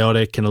bit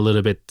chaotic and a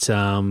little bit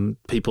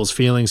people's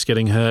feelings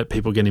getting hurt,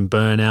 people getting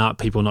burnt out,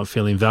 people not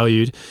feeling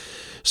valued.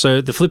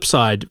 So the flip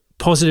side,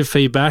 positive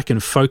feedback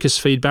and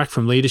focused feedback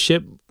from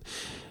leadership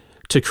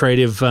to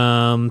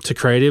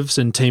creatives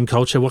and team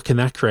culture. What can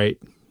that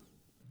create?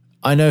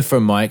 I know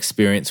from my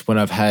experience when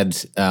I've had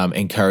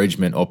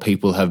encouragement or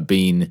people have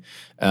been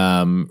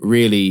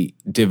really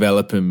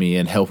developing me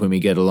and helping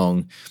me get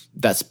along,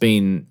 that's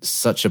been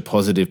such a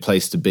positive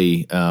place to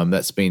be.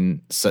 That's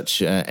been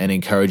such an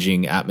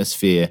encouraging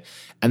atmosphere.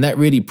 And that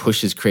really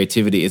pushes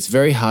creativity. It's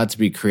very hard to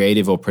be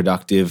creative or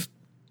productive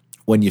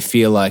when you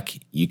feel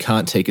like you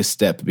can't take a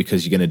step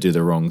because you're going to do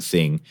the wrong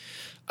thing.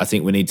 I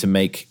think we need to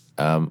make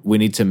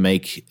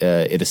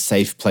it a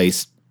safe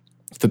place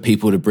for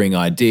people to bring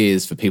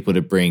ideas, for people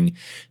to bring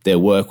their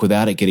work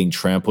without it getting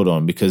trampled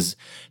on, because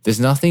there's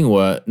nothing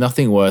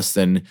worse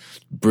than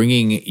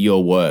bringing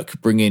your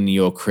work, bringing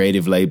your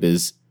creative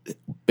labors,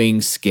 being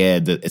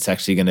scared that it's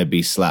actually going to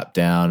be slapped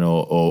down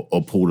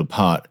or pulled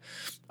apart.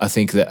 I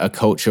think that a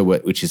culture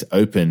which is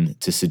open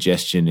to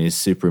suggestion is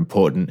super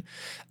important.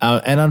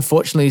 And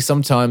unfortunately,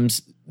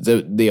 sometimes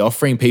the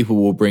offering people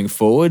will bring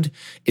forward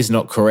is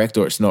not correct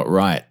or it's not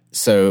right.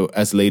 So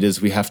as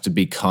leaders, we have to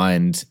be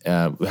kind.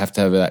 We have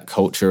to have that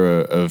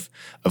culture of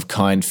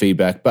kind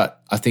feedback.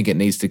 But I think it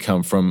needs to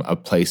come from a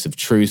place of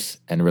truth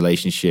and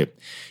relationship.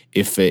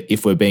 If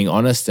we're being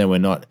honest and we're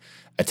not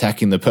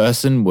attacking the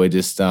person, we're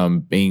just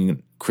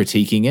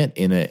critiquing it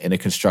in a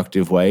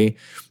constructive way.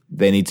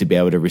 They need to be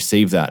able to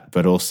receive that,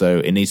 but also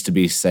it needs to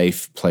be a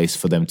safe place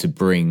for them to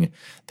bring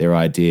their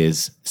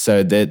ideas.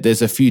 So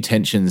there's a few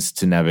tensions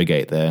to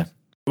navigate there.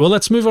 Well,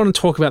 let's move on and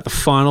talk about the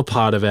final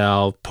part of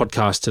our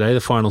podcast today, the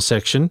final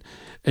section.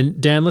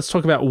 And Dan, let's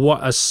talk about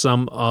what are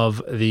some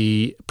of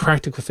the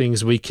practical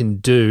things we can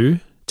do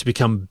to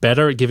become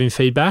better at giving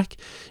feedback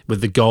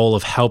with the goal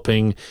of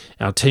helping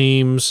our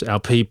teams,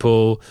 our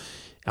people,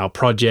 our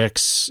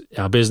projects,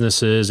 our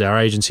businesses, our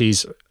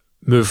agencies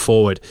move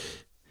forward.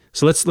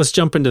 So let's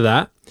jump into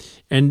that.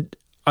 And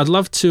I'd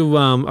love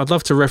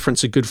to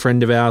reference a good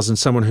friend of ours and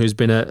someone who's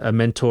been a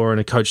mentor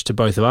and a coach to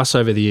both of us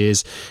over the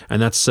years,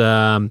 and that's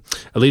a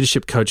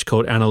leadership coach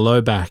called Anna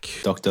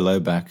Lobach. Dr.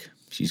 Lobach,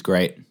 she's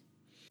great.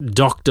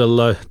 Dr.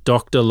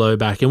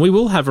 Lobach, and we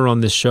will have her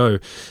on this show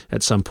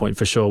at some point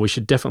for sure. We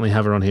should definitely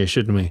have her on here,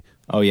 shouldn't we?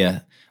 Oh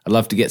yeah, I'd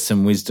love to get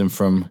some wisdom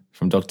from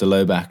Dr.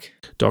 Lobach.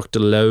 Dr.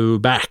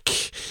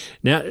 Lobach.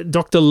 Now,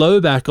 Dr.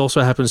 Lobach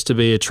also happens to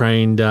be a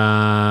trained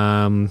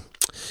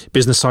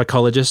business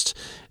psychologist,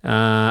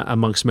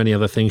 amongst many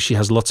other things. She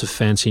has lots of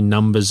fancy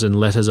numbers and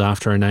letters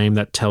after her name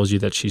that tells you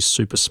that she's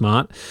super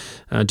smart.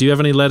 Do you have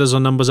any letters or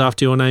numbers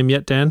after your name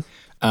yet, Dan?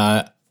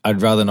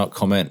 I'd rather not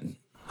comment.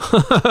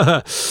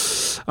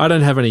 I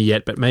don't have any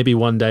yet, but maybe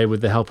one day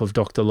with the help of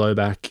Dr.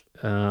 Lobach,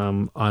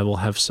 I will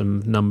have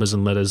some numbers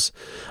and letters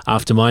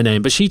after my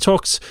name. But she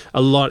talks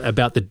a lot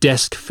about the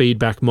desk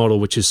feedback model,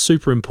 which is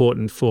super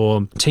important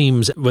for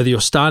teams, whether you're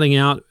starting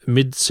out,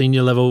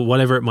 mid-senior level,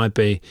 whatever it might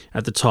be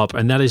at the top.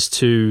 And that is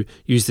to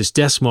use this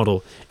desk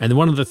model. And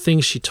one of the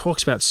things she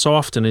talks about so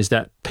often is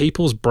that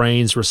people's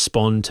brains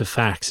respond to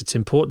facts. It's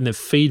important that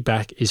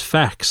feedback is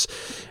facts.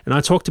 And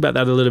I talked about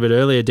that a little bit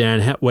earlier,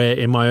 Dan, where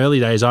in my early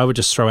days, I would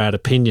just throw out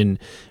opinion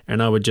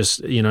and I would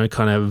just,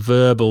 kind of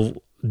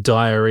verbal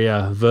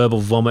diarrhea, verbal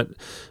vomit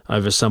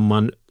over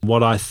someone,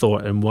 what I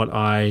thought and what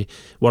I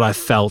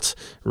felt,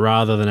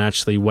 rather than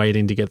actually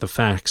waiting to get the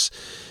facts.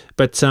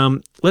 But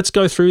let's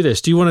go through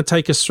this. Do you want to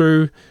take us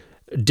through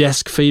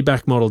desk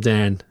feedback model,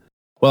 Dan?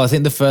 Well, I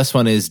think the first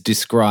one is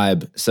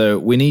describe. So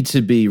we need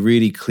to be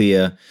really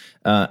clear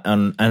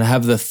and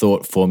have the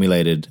thought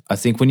formulated. I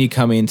think when you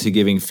come into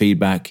giving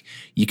feedback,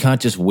 you can't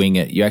just wing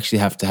it. You actually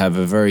have to have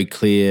a very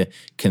clear,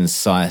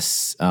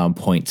 concise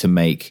point to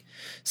make.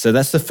 So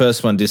that's the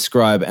first one,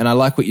 describe. And I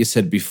like what you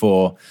said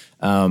before.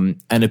 An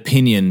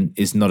opinion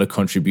is not a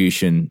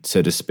contribution,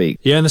 so to speak.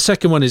 Yeah, and the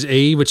second one is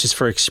E, which is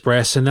for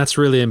express, and that's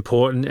really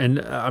important.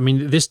 And I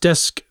mean, this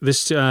desk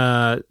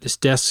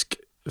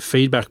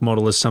feedback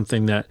model is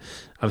something that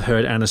I've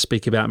heard Anna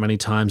speak about many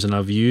times, and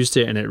I've used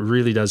it, and it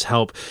really does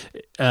help.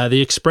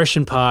 The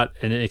expression part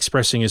and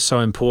expressing is so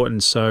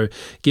important. So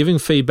giving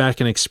feedback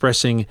and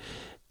expressing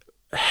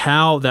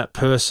how that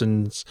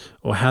person's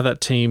or how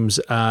that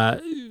team's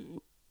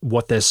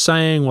what they're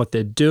saying, what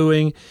they're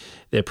doing,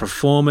 their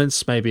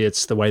performance, maybe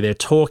it's the way they're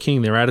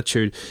talking, their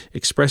attitude,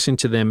 expressing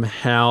to them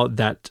how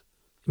that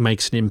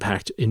makes an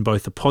impact in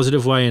both a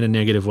positive way and a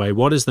negative way.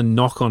 What is the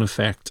knock-on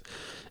effect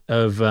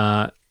of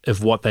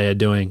what they are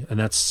doing?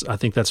 And I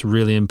think that's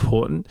really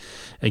important,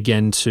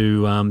 again,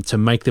 to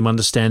make them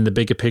understand the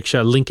bigger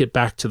picture, link it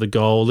back to the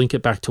goal, link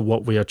it back to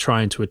what we are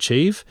trying to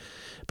achieve,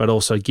 but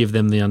also give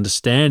them the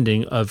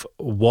understanding of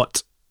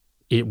what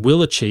it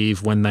will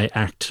achieve when they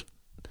act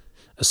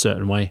a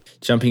certain way.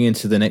 Jumping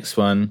into the next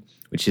one,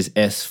 which is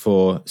S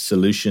for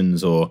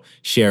solutions or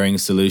sharing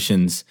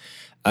solutions.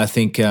 I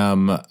think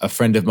a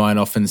friend of mine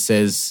often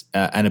says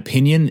an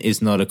opinion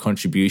is not a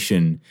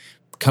contribution.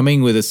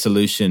 Coming with a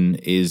solution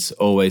is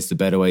always the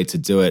better way to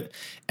do it.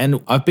 And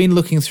I've been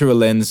looking through a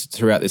lens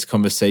throughout this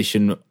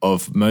conversation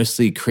of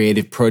mostly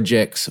creative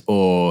projects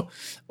or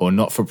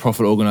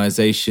not-for-profit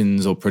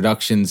organizations or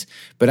productions,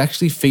 but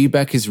actually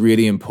feedback is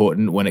really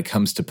important when it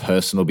comes to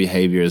personal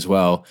behavior as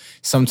well.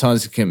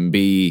 Sometimes it can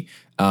be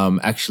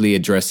actually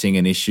addressing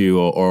an issue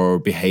or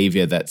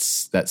behavior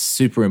that's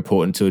super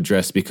important to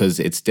address because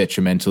it's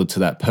detrimental to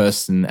that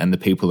person and the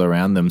people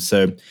around them.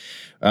 So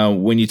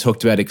when you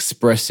talked about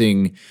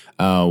expressing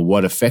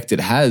what effect it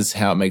has,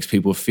 how it makes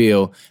people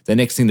feel, the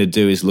next thing to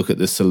do is look at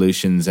the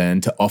solutions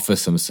and to offer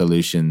some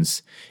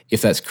solutions.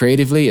 If that's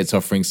creatively, it's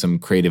offering some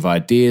creative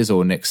ideas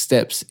or next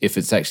steps. If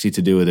it's actually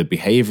to do with a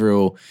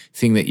behavioral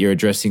thing that you're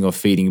addressing or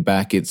feeding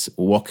back, it's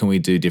what can we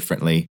do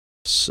differently?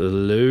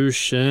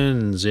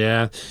 Solutions,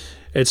 yeah.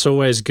 It's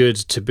always good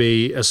to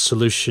be a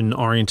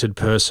solution-oriented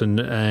person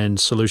and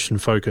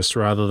solution-focused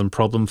rather than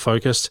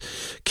problem-focused.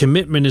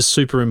 Commitment is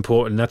super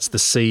important. That's the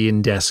C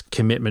in desk,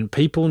 commitment.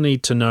 People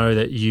need to know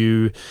that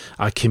you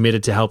are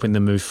committed to helping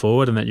them move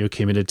forward and that you're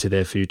committed to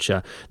their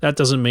future. That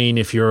doesn't mean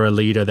if you're a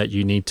leader that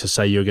you need to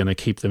say you're going to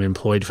keep them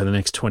employed for the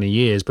next 20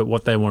 years, but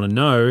what they want to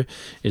know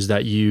is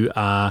that you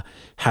are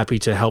happy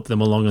to help them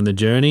along on the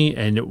journey,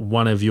 and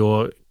one of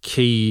your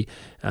key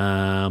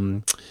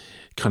kind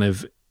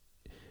of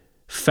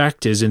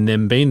factors in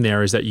them being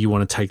there is that you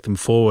want to take them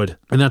forward.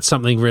 And that's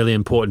something really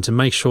important, to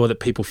make sure that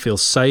people feel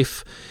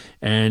safe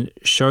and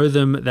show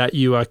them that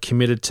you are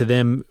committed to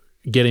them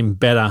getting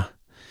better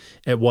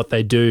at what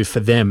they do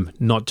for them,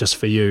 not just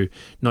for you,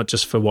 not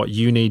just for what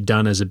you need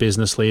done as a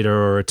business leader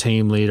or a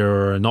team leader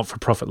or a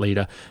not-for-profit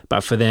leader,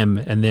 but for them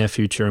and their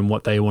future and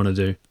what they want to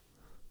do.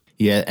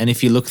 Yeah, and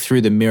if you look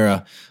through the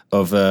mirror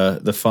of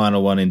the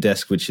final one in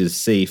desk, which is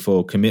C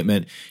for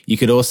commitment, you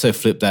could also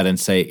flip that and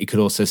say it could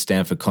also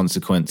stand for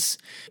consequence.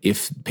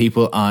 If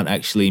people aren't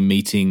actually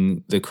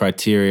meeting the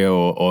criteria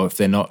or if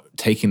they're not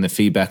taking the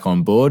feedback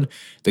on board,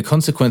 the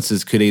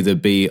consequences could either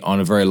be on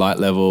a very light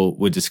level,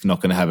 we're just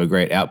not going to have a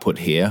great output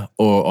here,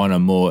 or on a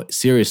more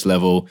serious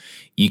level,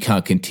 you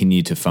can't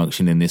continue to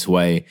function in this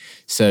way.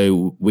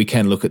 So we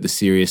can look at the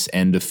serious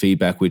end of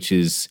feedback, which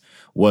is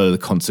what are the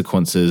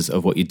consequences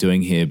of what you're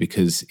doing here?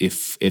 Because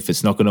if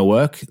it's not going to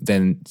work,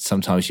 then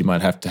sometimes you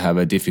might have to have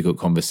a difficult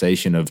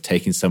conversation of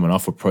taking someone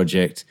off a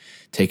project,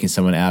 taking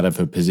someone out of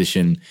a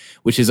position,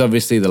 which is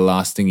obviously the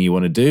last thing you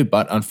want to do.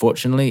 But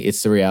unfortunately,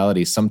 it's the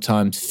reality.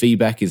 Sometimes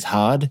feedback is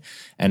hard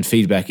and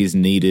feedback is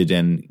needed.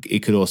 And it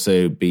could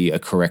also be a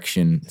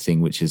correction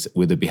thing, which is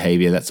with a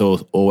behavior. That's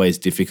always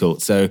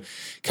difficult. So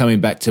coming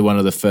back to one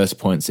of the first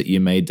points that you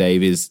made,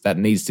 Dave, is that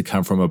needs to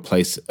come from a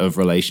place of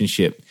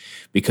relationship,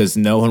 because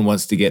no one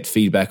wants to get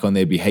feedback on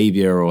their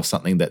behavior or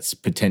something that's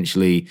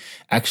potentially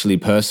actually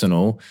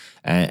personal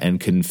and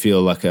can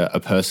feel like a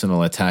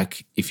personal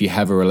attack. If you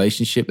have a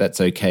relationship,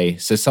 that's okay.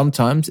 So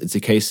sometimes it's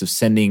a case of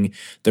sending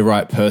the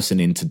right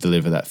person in to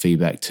deliver that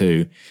feedback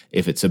too,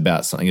 if it's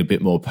about something a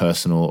bit more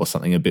personal or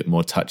something a bit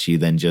more touchy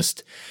than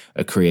just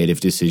a creative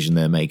decision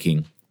they're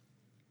making.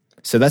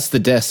 So that's the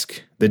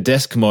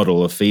desk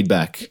model of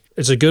feedback.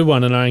 It's a good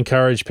one, and I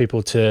encourage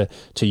people to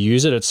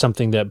use it. It's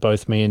something that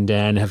both me and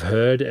Dan have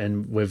heard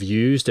and we've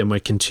used and we're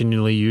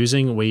continually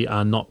using. We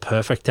are not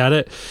perfect at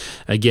it.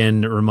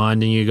 Again,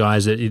 reminding you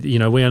guys that, you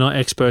know, we are not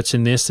experts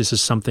in this. This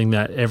is something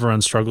that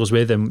everyone struggles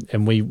with,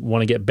 and we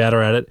want to get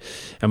better at it,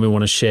 and we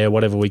want to share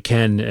whatever we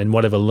can and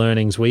whatever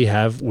learnings we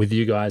have with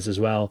you guys as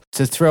well.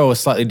 To throw a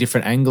slightly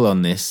different angle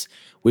on this,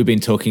 we've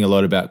been talking a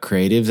lot about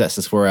creatives. That's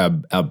just where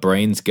our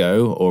brains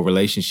go, or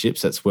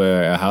relationships. That's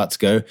where our hearts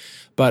go.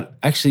 But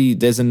actually,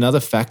 there's another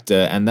factor,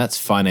 and that's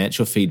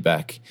financial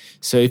feedback.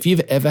 So if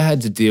you've ever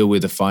had to deal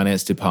with a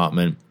finance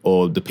department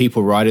or the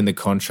people writing the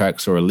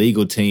contracts or a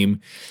legal team,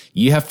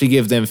 you have to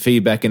give them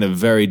feedback in a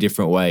very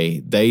different way.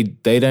 They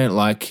don't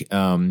like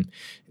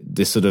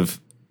this sort of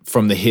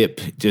from the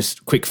hip,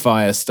 just quick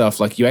fire stuff.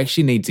 Like, you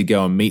actually need to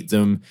go and meet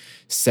them,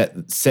 set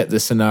the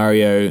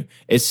scenario.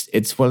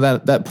 It's one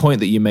of that point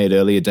that you made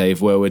earlier,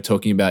 Dave, where we're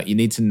talking about you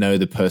need to know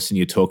the person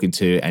you're talking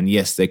to, and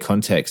yes, their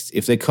context.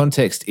 If their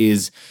context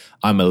is,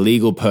 I'm a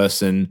legal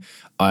person,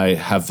 I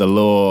have the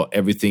law,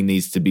 everything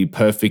needs to be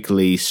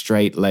perfectly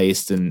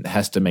straight-laced and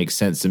has to make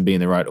sense and be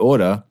in the right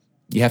order,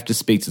 you have to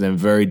speak to them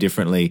very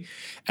differently.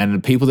 And the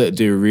people that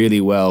do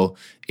really well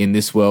in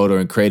this world or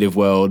in creative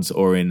worlds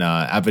or in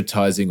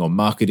advertising or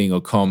marketing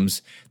or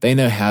comms, they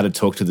know how to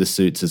talk to the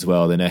suits as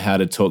well. They know how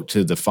to talk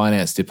to the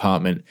finance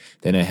department.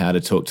 They know how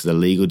to talk to the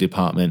legal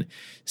department.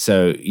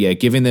 So yeah,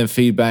 giving them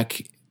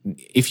feedback,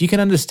 if you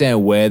can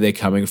understand where they're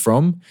coming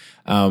from,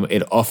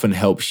 it often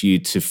helps you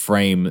to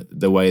frame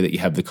the way that you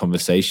have the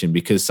conversation,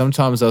 because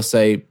sometimes they'll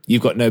say,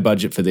 you've got no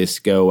budget for this,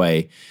 go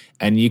away.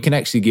 And you can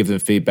actually give them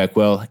feedback.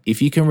 Well,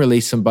 if you can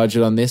release some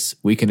budget on this,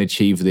 we can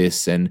achieve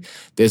this. And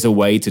there's a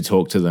way to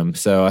talk to them.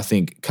 So I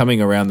think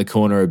coming around the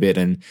corner a bit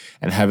and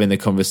having the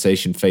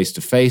conversation face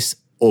to face,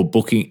 or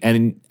booking,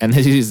 and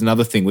this is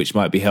another thing which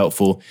might be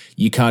helpful.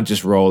 You can't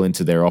just roll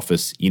into their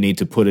office. You need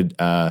to put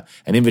an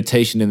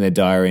invitation in their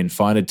diary and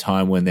find a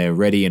time when they're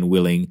ready and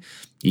willing.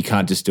 You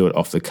can't just do it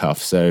off the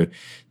cuff. So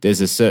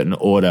there's a certain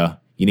order.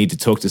 You need to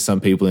talk to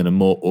some people in a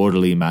more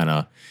orderly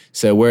manner.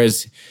 So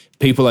whereas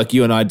people like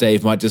you and I,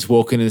 Dave, might just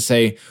walk in and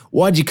say,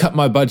 "Why'd you cut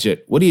my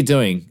budget? What are you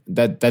doing?"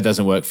 That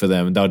doesn't work for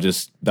them. They'll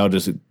just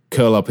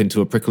curl up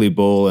into a prickly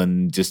ball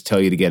and just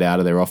tell you to get out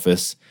of their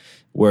office.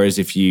 Whereas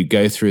if you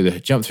jump through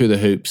the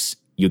hoops,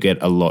 you'll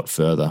get a lot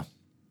further.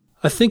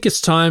 I think it's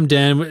time,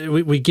 Dan.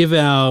 We give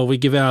our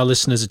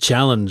listeners a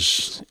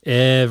challenge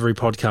every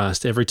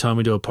podcast. Every time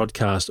we do a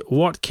podcast,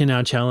 what can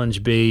our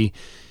challenge be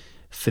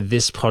for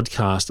this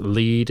podcast?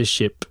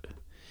 Leadership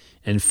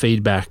and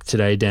feedback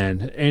today,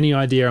 Dan. Any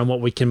idea on what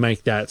we can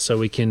make that, so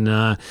we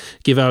can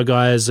give our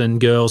guys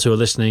and girls who are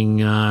listening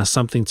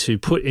something to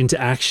put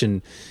into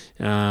action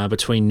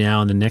between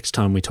now and the next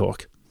time we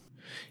talk?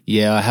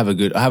 Yeah, I have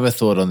a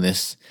thought on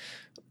this.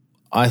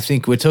 I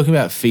think we're talking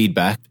about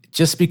feedback.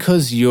 Just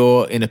because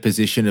you're in a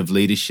position of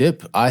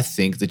leadership, I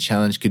think the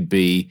challenge could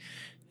be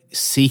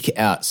seek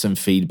out some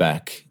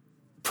feedback,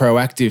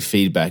 proactive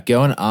feedback.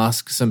 Go and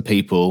ask some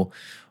people,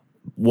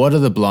 what are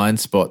the blind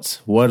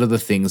spots? What are the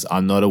things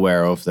I'm not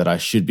aware of that I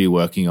should be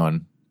working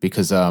on?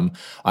 Because I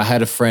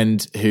had a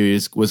friend who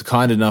was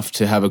kind enough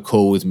to have a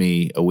call with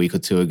me a week or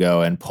two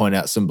ago and point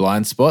out some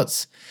blind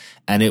spots.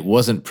 And it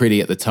wasn't pretty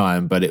at the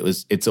time, but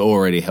it's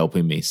already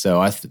helping me.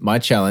 So my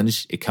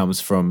challenge, it comes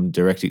from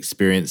direct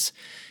experience.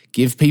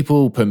 Give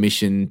people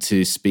permission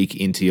to speak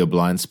into your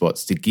blind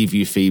spots, to give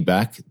you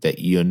feedback that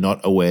you're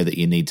not aware that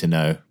you need to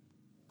know.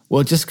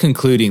 Well, just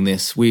concluding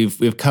this,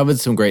 we've covered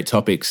some great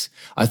topics.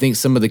 I think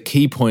some of the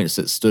key points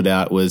that stood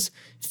out was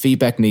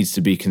feedback needs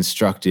to be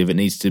constructive, it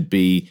needs to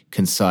be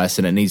concise,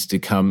 and it needs to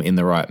come in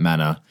the right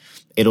manner.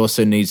 It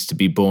also needs to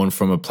be born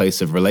from a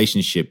place of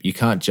relationship. You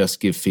can't just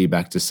give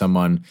feedback to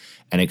someone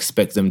and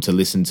expect them to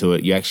listen to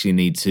it. You actually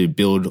need to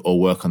build or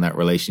work on that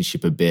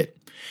relationship a bit.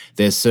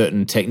 There's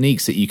certain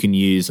techniques that you can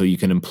use or you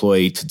can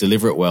employ to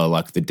deliver it well,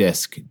 like the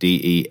DESC,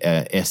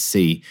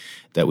 DESC,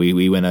 that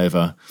we went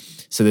over.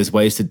 So there's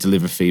ways to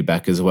deliver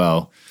feedback as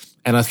well.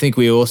 And I think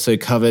we also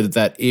covered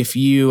that if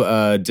you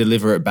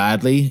deliver it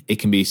badly, it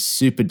can be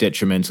super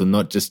detrimental,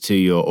 not just to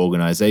your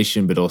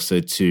organization, but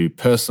also to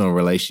personal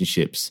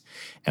relationships.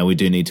 And we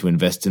do need to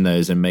invest in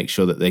those and make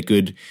sure that they're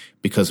good,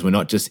 because we're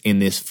not just in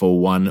this for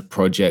one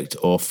project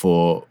or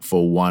for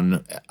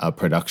one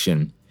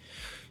production.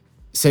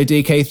 So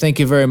DK, thank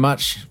you very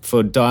much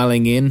for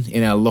dialing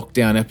in our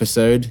lockdown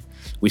episode.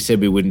 We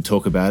said we wouldn't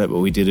talk about it, but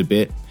we did a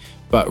bit.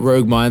 But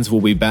Rogue Minds will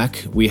be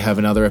back. We have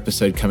another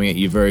episode coming at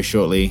you very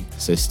shortly,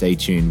 so stay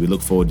tuned. We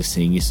look forward to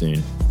seeing you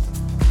soon.